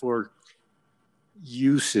metaphor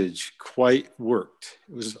usage quite worked.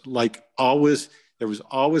 It was like there was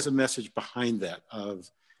always a message behind that of,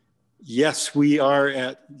 yes, we are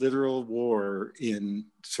at literal war in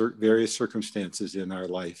various circumstances in our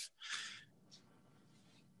life.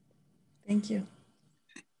 Thank you.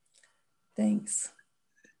 Thanks.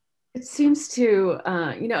 It seems to,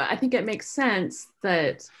 I think it makes sense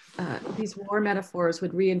that these war metaphors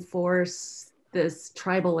would reinforce this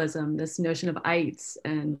tribalism, this notion of ites,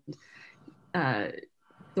 and the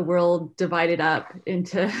world divided up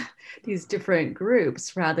into these different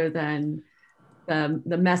groups, rather than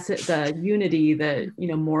the unity that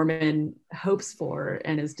Mormon hopes for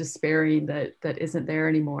and is despairing that isn't there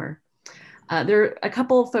anymore. There a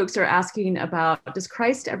couple of folks are asking about, does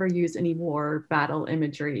Christ ever use any war battle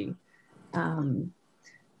imagery?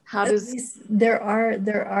 How does there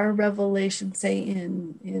are revelations, say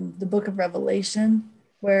in the book of Revelation,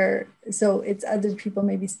 where so it's other people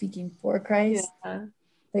maybe speaking for Christ,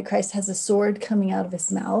 that Christ has a sword coming out of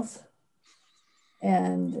his mouth,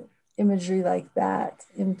 and imagery like that.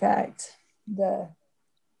 In fact, I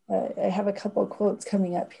have a couple of quotes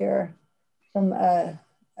coming up here from I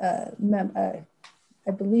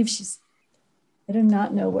believe I do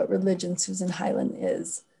not know what religion Susan Hyland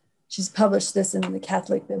is. She's published this in the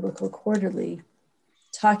Catholic Biblical Quarterly,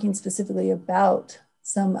 talking specifically about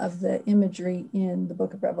some of the imagery in the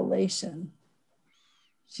book of Revelation.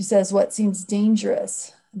 She says, what seems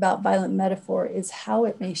dangerous about violent metaphor is how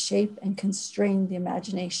it may shape and constrain the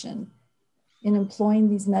imagination. In employing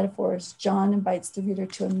these metaphors, John invites the reader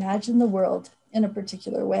to imagine the world in a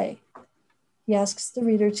particular way. He asks the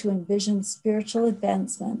reader to envision spiritual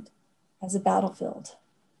advancement as a battlefield,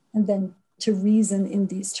 and then to reason in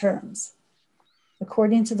these terms.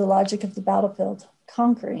 According to the logic of the battlefield,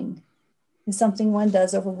 conquering is something one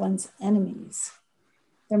does over one's enemies.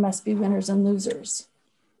 There must be winners and losers.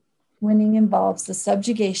 Winning involves the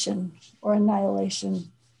subjugation or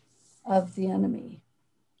annihilation of the enemy,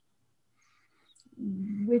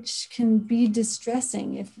 which can be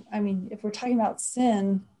distressing. If we're talking about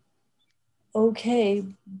sin, okay,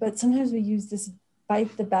 but sometimes we use this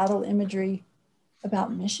fight the battle imagery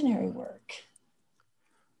about missionary work.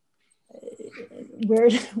 Where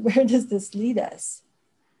does this lead us?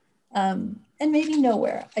 And maybe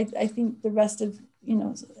nowhere. I think the rest of,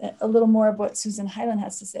 a little more of what Susan Hyland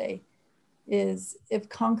has to say is, if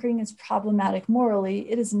conquering is problematic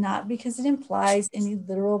morally, it is not because it implies any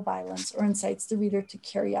literal violence or incites the reader to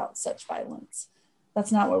carry out such violence.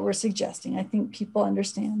 That's not what we're suggesting. I think people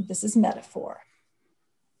understand this is metaphor.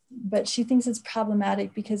 But she thinks it's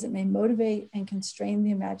problematic because it may motivate and constrain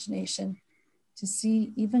the imagination to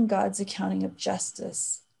see even God's accounting of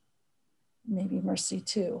justice, maybe mercy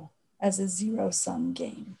too, as a zero-sum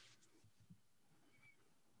game,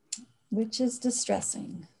 which is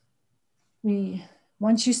distressing.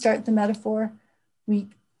 Once you start the metaphor, we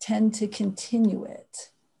tend to continue it.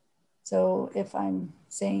 So if I'm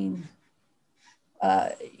saying,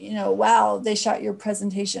 wow, they shot your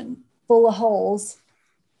presentation full of holes,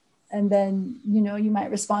 and then, you might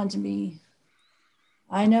respond to me,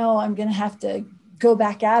 I know I'm going to have to go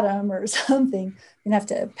back at them or something. I'm going to have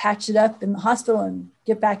to patch it up in the hospital and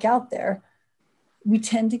get back out there. We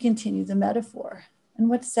tend to continue the metaphor. And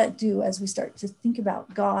what does that do as we start to think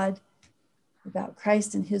about God, about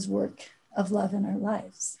Christ and his work of love in our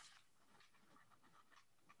lives?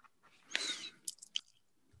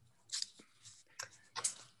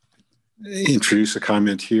 Introduce a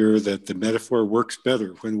comment here that the metaphor works better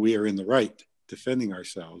when we are in the right, defending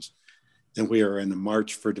ourselves, than we are in a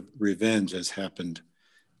march for revenge, as happened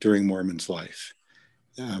during Mormon's life.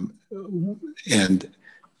 And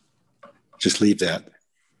just leave that.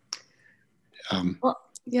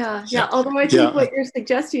 Yeah. Although I think what you're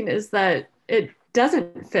suggesting is that it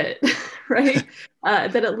doesn't fit, right?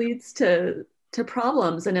 That it leads to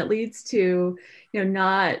problems, and it leads to,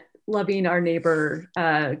 not loving our neighbor,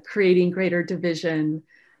 creating greater division,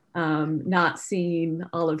 not seeing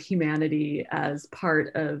all of humanity as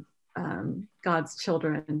part of God's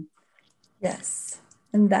children. Yes.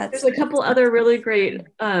 And there's a couple other really great,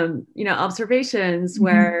 observations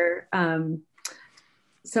where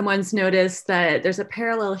someone's noticed that there's a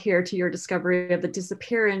parallel here to your discovery of the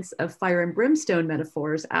disappearance of fire and brimstone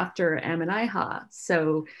metaphors after Ammonihah.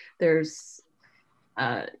 So there's,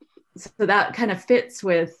 so that kind of fits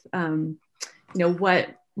with, what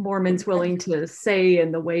Mormon's willing to say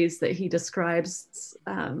in the ways that he describes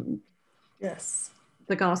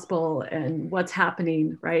the gospel and what's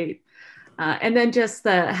happening, right? And then just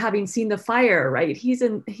having seen the fire, right? He's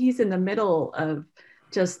in the middle of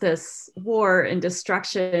just this war and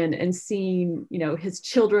destruction, and seeing, his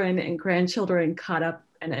children and grandchildren caught up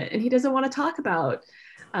in it. And he doesn't want to talk about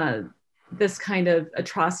this kind of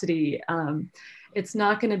atrocity. It's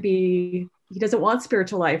not going to be, he doesn't want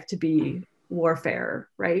spiritual life to be warfare,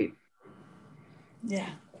 right? Yeah,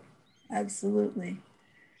 absolutely.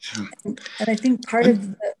 And I think part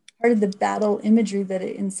of the battle imagery that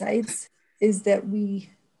it incites is that we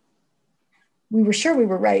were sure we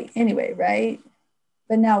were right anyway, right?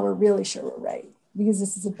 But now we're really sure we're right, because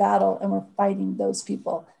this is a battle and we're fighting those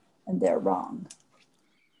people and they're wrong.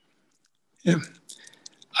 Yeah.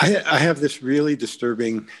 I have this really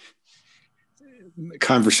disturbing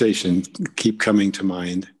conversation keep coming to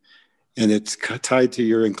mind, and it's tied to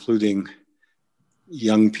your including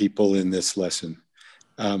young people in this lesson.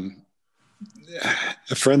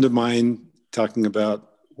 A friend of mine talking about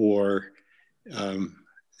war,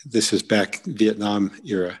 this is back Vietnam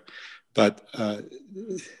era, but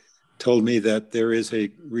told me that there is a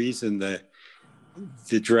reason that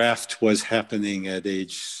the draft was happening at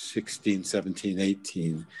age 16, 17,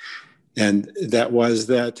 18. And that was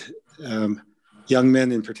that young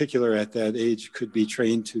men in particular at that age could be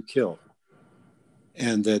trained to kill.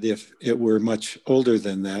 And that if it were much older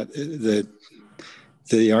than that,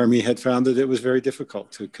 the Army had found that it was very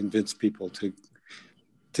difficult to convince people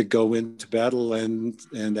to go into battle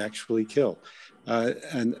and actually kill.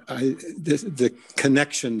 The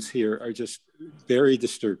connections here are just very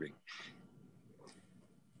disturbing.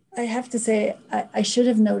 I have to say, I should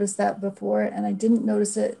have noticed that before, and I didn't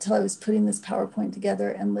notice it till I was putting this PowerPoint together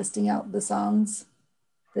and listing out the songs.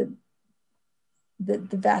 That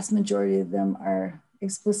the vast majority of them are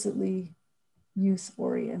explicitly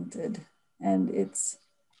youth-oriented, and it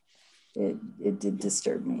did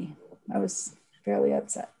disturb me. I was fairly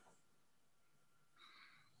upset.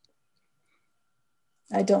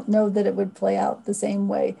 I don't know that it would play out the same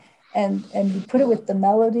way, and you put it with the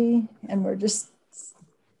melody, and we're just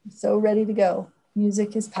so ready to go.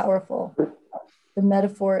 Music is powerful. the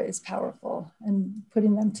metaphor is powerful, and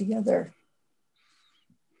putting them together,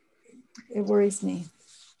 it worries me.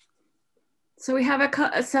 So we have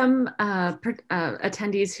some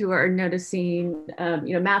attendees who are noticing,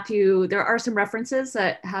 Matthew, there are some references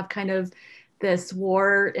that have kind of this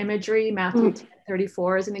war imagery. Matthew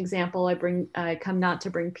 10:34 is an example. I come not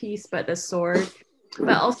to bring peace, but the sword.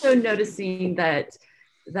 But also noticing that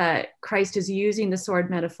Christ is using the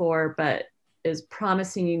sword metaphor, but is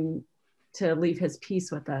promising to leave his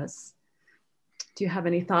peace with us. Do you have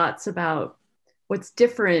any thoughts about what's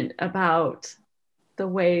different about the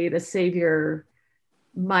way the Savior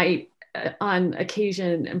might on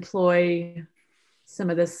occasion employ some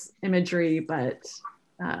of this imagery, but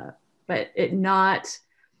it not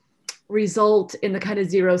result in the kind of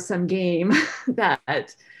zero-sum game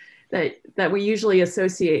that we usually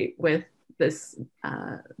associate with this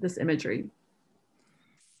imagery?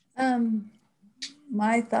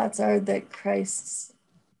 My thoughts are that Christ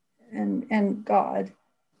and God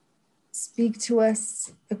speak to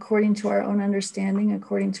us according to our own understanding,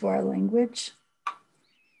 according to our language.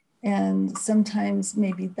 And sometimes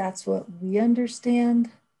maybe that's what we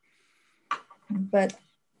understand, but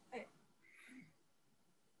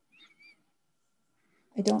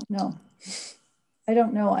I don't know.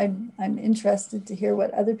 I'm interested to hear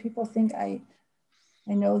what other people think. I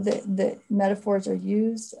know that metaphors are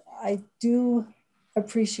used. I do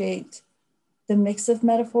appreciate the mix of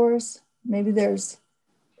metaphors. Maybe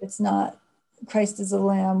it's not Christ is a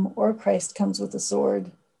lamb or Christ comes with a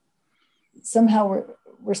sword. Somehow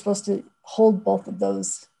we're supposed to hold both of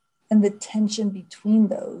those and the tension between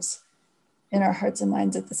those in our hearts and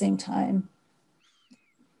minds at the same time.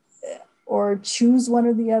 Or choose one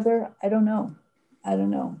or the other. I don't know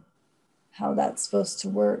how that's supposed to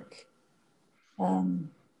work.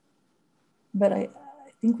 But I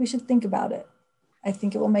think we should think about it. I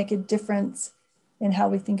think it will make a difference in how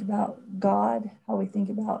we think about God, how we think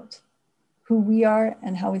about who we are,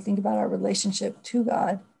 and how we think about our relationship to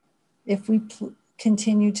God if we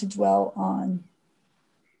continue to dwell on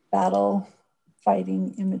battle,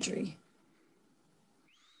 fighting imagery,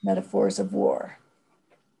 metaphors of war.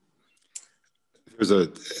 There's I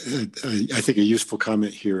think, a useful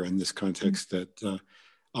comment here in this context that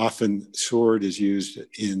often sword is used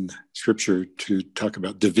in Scripture to talk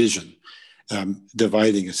about division,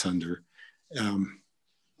 dividing asunder. On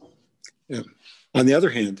the other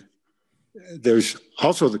hand, there's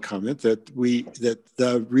also the comment that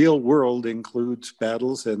the real world includes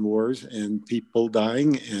battles and wars and people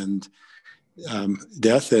dying and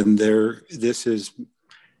death, and this is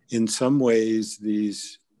in some ways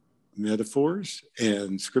these metaphors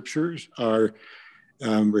and scriptures are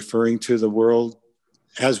referring to the world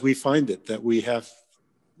as we find it, that we have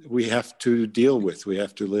to deal with, we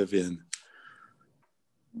have to live in.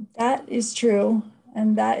 That is true.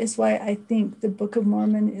 And that is why I think the Book of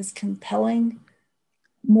Mormon is compelling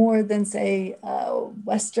more than, say, a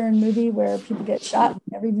Western movie where people get shot and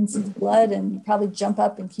never even see the blood and you probably jump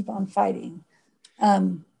up and keep on fighting.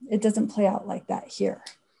 It doesn't play out like that here.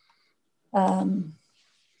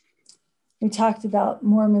 We talked about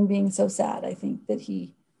Mormon being so sad. I think that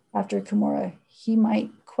after Cumorah, he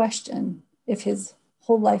might question if his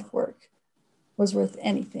whole life work was worth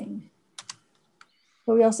anything.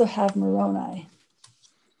 But we also have Moroni.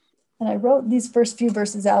 And I wrote these first few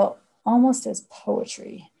verses out almost as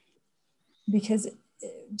poetry because it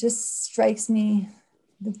just strikes me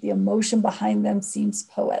that the emotion behind them seems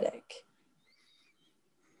poetic.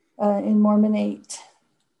 In Mormon 8,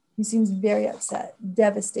 he seems very upset,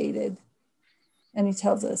 devastated. And he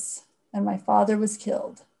tells us, "And my father was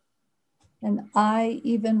killed, and I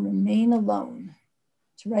even remain alone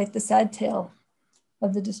to write the sad tale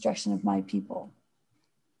of the destruction of my people.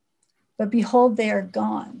 But behold, they are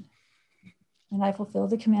gone, and I fulfill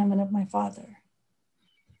the commandment of my father.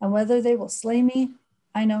 And whether they will slay me,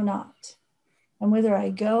 I know not. And whither I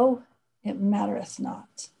go, it mattereth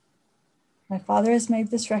not. My father has made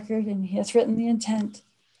this record, and he hath written the intent.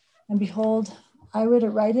 And behold, I would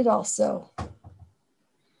write it also,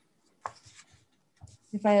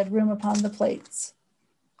 if I had room upon the plates,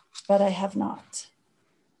 but I have not,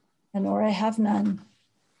 and or I have none,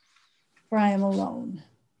 for I am alone.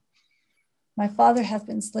 My father hath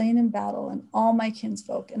been slain in battle, and all my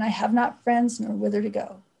kinsfolk, and I have not friends nor whither to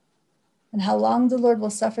go. And how long the Lord will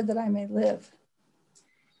suffer that I may live,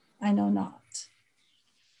 I know not."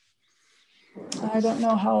 I don't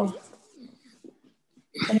know how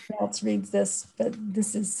anyone else reads this, but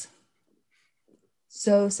this is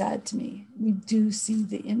so sad to me. We do see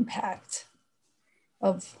the impact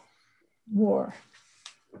of war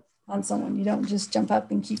on someone. You don't just jump up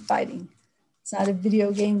and keep fighting. It's not a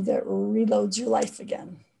video game that reloads your life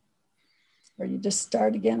again, or you just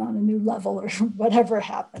start again on a new level, or whatever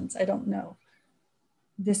happens. I don't know.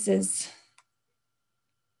 This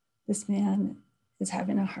man is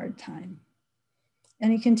having a hard time.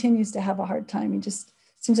 And he continues to have a hard time. He just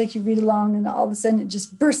seems like you read along and all of a sudden it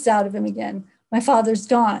just bursts out of him again. My father's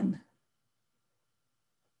gone.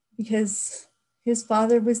 Because his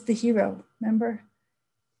father was the hero, remember?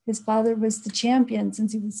 His father was the champion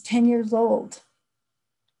since he was 10 years old.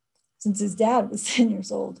 Since his dad was 10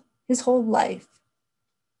 years old. His whole life,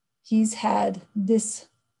 he's had this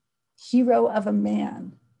hero of a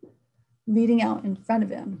man leading out in front of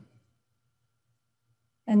him.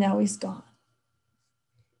 And now he's gone.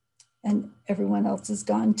 And everyone else is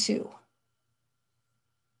gone too.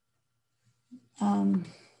 I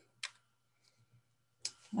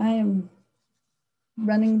am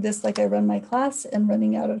running this like I run my class and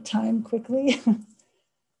running out of time quickly.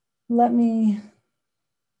 Let me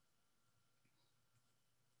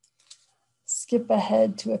skip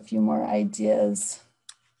ahead to a few more ideas.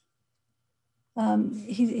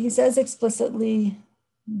 He says explicitly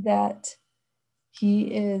that he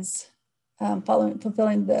is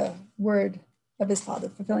fulfilling the word of his father,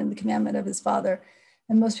 fulfilling the commandment of his father.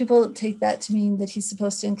 And most people take that to mean that he's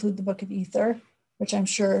supposed to include the book of Ether, which I'm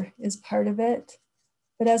sure is part of it.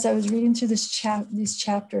 But as I was reading through these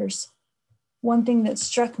chapters, one thing that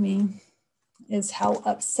struck me is how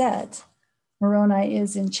upset Moroni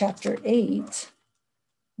is in chapter 8,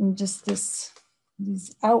 and just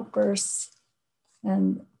these outbursts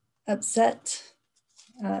and upset,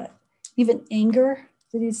 even anger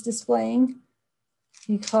that he's displaying.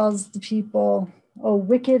 He calls the people,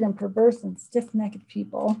 wicked and perverse and stiff-necked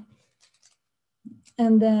people.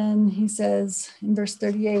 And then he says in verse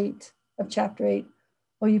 38 of chapter 8,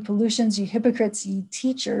 "Oh, you pollutions, you hypocrites, you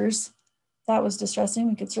teachers." That was distressing.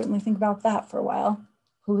 We could certainly think about that for a while.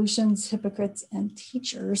 Pollutions, hypocrites, and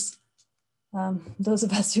teachers. Those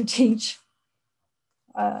of us who teach,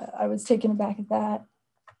 I was taken aback at that.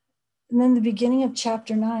 And then the beginning of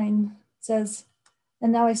chapter 9 says,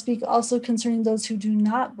 "And now I speak also concerning those who do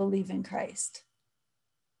not believe in Christ."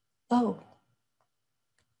 Oh,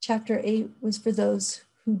 chapter 8 was for those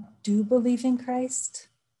who do believe in Christ.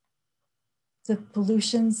 The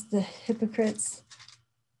pollutions, the hypocrites,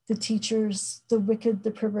 the teachers, the wicked,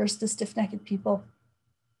 the perverse, the stiff-necked people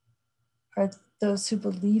are those who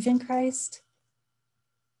believe in Christ.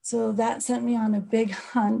 So that sent me on a big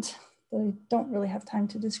hunt that I don't really have time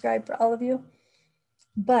to describe for all of you.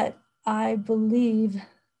 But I believe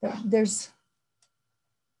that there's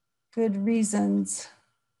good reasons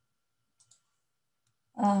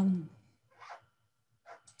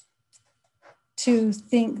to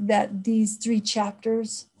think that these 3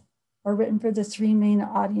 chapters are written for the 3 main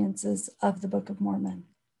audiences of the Book of Mormon.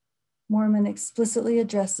 Mormon explicitly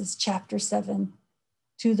addresses chapter 7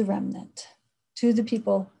 to the remnant, to the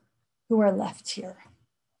people who are left here.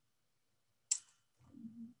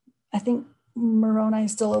 I think Moroni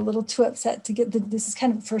is still a little too upset to get this is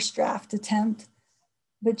kind of a first draft attempt,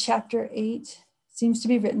 but chapter 8 seems to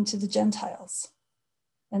be written to the Gentiles.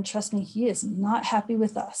 And trust me, he is not happy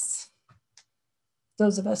with us,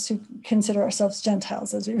 those of us who consider ourselves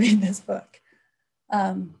Gentiles as we read this book.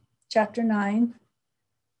 Chapter 9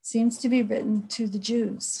 seems to be written to the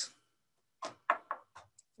Jews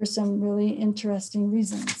for some really interesting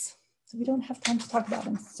reasons. So we don't have time to talk about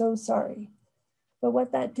them, so sorry. But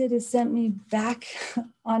what that did is sent me back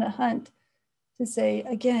on a hunt to say,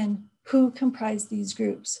 again, who comprise these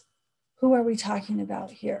groups? Who are we talking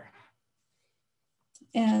about here?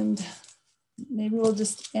 And maybe we'll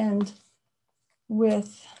just end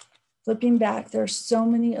with flipping back. There are so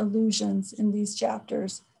many allusions in these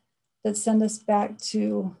chapters that send us back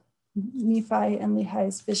to Nephi and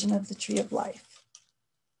Lehi's vision of the tree of life.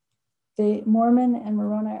 Mormon and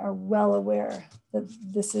Moroni are well aware that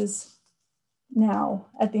this is now,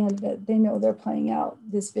 at the end of it, they know they're playing out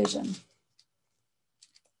this vision.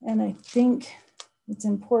 And I think it's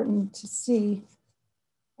important to see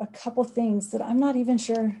a couple things that I'm not even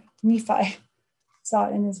sure Nephi saw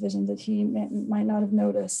in his vision that he might not have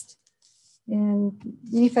noticed. In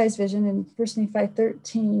Nephi's vision, in 1 Nephi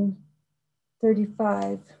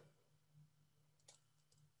 13:35,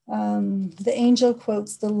 the angel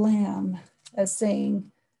quotes the Lamb as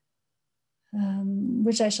saying,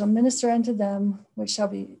 which I shall minister unto them, which shall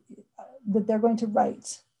be, that they're going to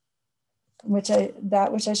write,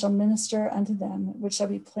 that which I shall minister unto them, which shall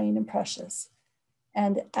be plain and precious.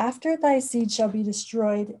 And after thy seed shall be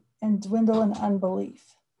destroyed and dwindle in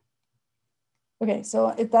unbelief. Okay, so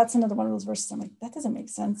if that's another one of those verses, I'm like, that doesn't make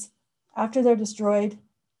sense. After they're destroyed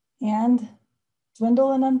and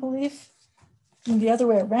dwindle in unbelief, And the other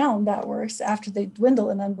way around, that works after they dwindle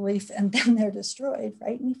in unbelief and then they're destroyed,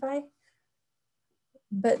 right, Nephi?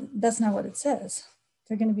 But that's not what it says.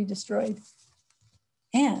 They're going to be destroyed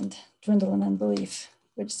and dwindle in unbelief,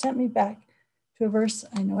 which sent me back to a verse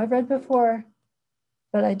I know I've read before,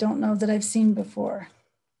 but I don't know that I've seen before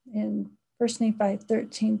in 1 Nephi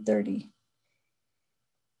 13:30.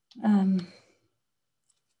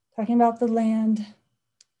 Talking about the land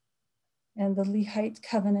and the Lehite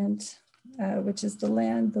covenant, which is the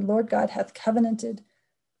land the Lord God hath covenanted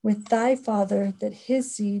with thy father that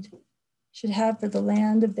his seed should have for the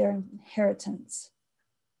land of their inheritance.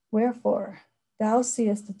 Wherefore, thou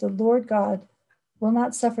seest that the Lord God will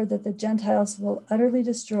not suffer that the Gentiles will utterly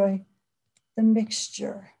destroy the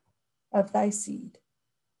mixture of thy seed,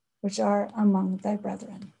 which are among thy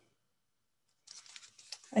brethren.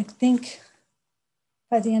 I think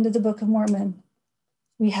by the end of the Book of Mormon,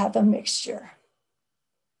 we have a mixture.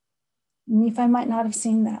 Nephi might not have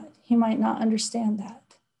seen that. He might not understand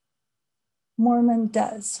that. Mormon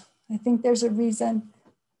does. I think there's a reason.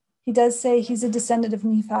 He does say he's a descendant of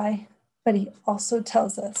Nephi, but he also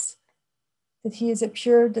tells us that he is a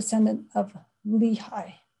pure descendant of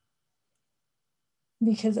Lehi,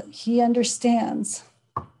 because he understands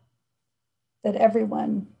that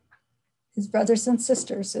everyone is brothers and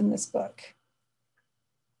sisters in this book,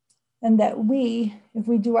 and that we, if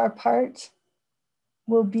we do our part,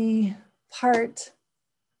 will be part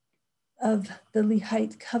of the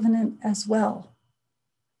Lehite covenant as well.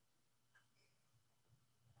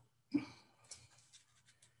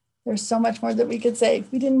 There's so much more that we could say.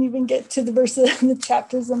 We didn't even get to the verses and the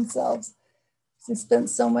chapters themselves. We spent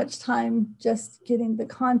so much time just getting the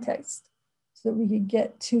context so that we could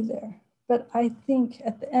get to there. But I think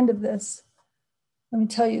at the end of this, let me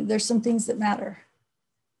tell you, there's some things that matter.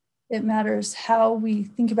 It matters how we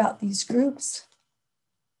think about these groups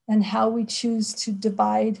and how we choose to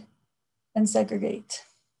divide and segregate,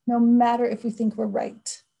 no matter if we think we're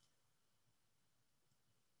right.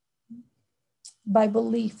 By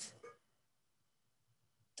belief.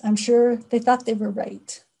 I'm sure they thought they were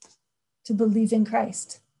right to believe in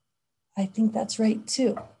Christ. I think that's right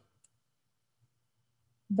too.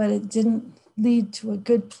 But it didn't lead to a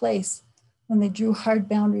good place when they drew hard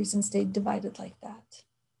boundaries and stayed divided like that.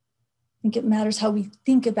 I think it matters how we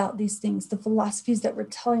think about these things, the philosophies that we're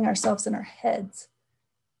telling ourselves in our heads,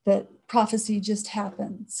 that prophecy just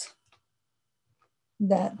happens,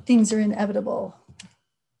 that things are inevitable,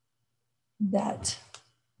 that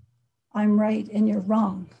I'm right and you're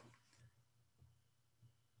wrong.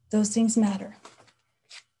 Those things matter.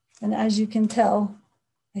 And as you can tell,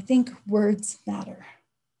 I think words matter.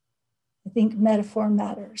 I think metaphor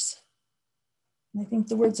matters. And I think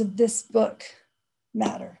the words of this book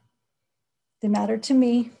matter. They matter to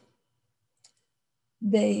me.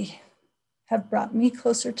 They have brought me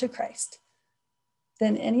closer to Christ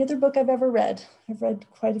than any other book I've ever read. I've read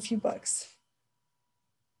quite a few books.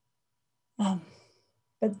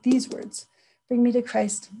 But these words bring me to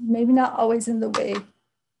Christ, maybe not always in the way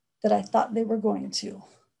that I thought they were going to,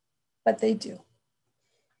 but they do.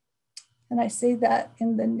 And I say that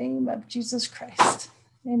in the name of Jesus Christ.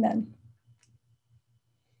 Amen.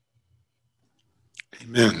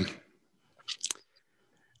 Amen.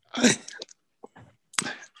 I'm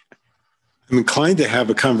inclined to have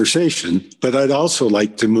a conversation, but I'd also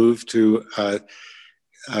like to move to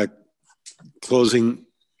closing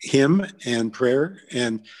hymn and prayer.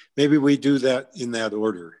 And maybe we do that in that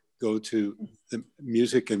order, go to the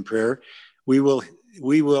music and prayer. We will,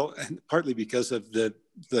 and partly because of the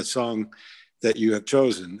song that you have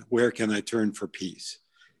chosen, Where Can I Turn for Peace,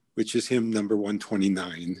 which is hymn number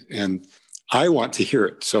 129. And I want to hear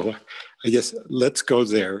it. So I guess let's go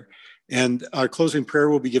there. And our closing prayer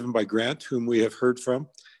will be given by Grant, whom we have heard from.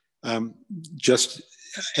 Just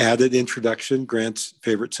added introduction, Grant's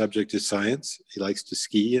favorite subject is science. He likes to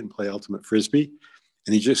ski and play ultimate Frisbee.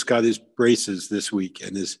 And he just got his braces this week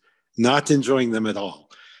and is not enjoying them at all.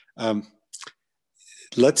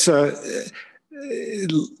 Let's go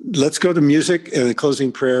to music and a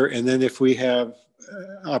closing prayer. And then if we have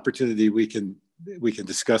opportunity, we can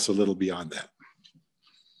discuss a little beyond that.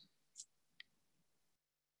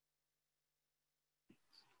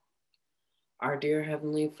 Our dear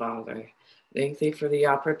Heavenly Father, thank Thee for the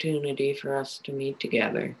opportunity for us to meet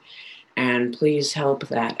together. And please help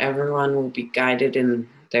that everyone will be guided in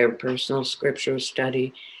their personal scripture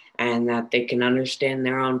study and that they can understand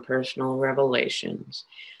their own personal revelations.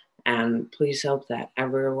 And please help that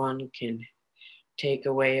everyone can take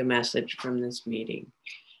away a message from this meeting.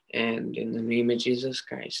 And in the name of Jesus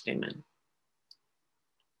Christ, amen.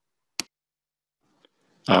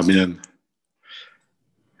 Amen.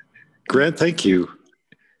 Grant, thank you.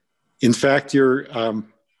 In fact, your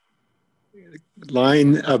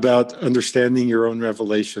line about understanding your own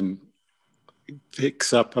revelation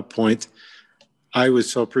picks up a point I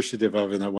was so appreciative of, and I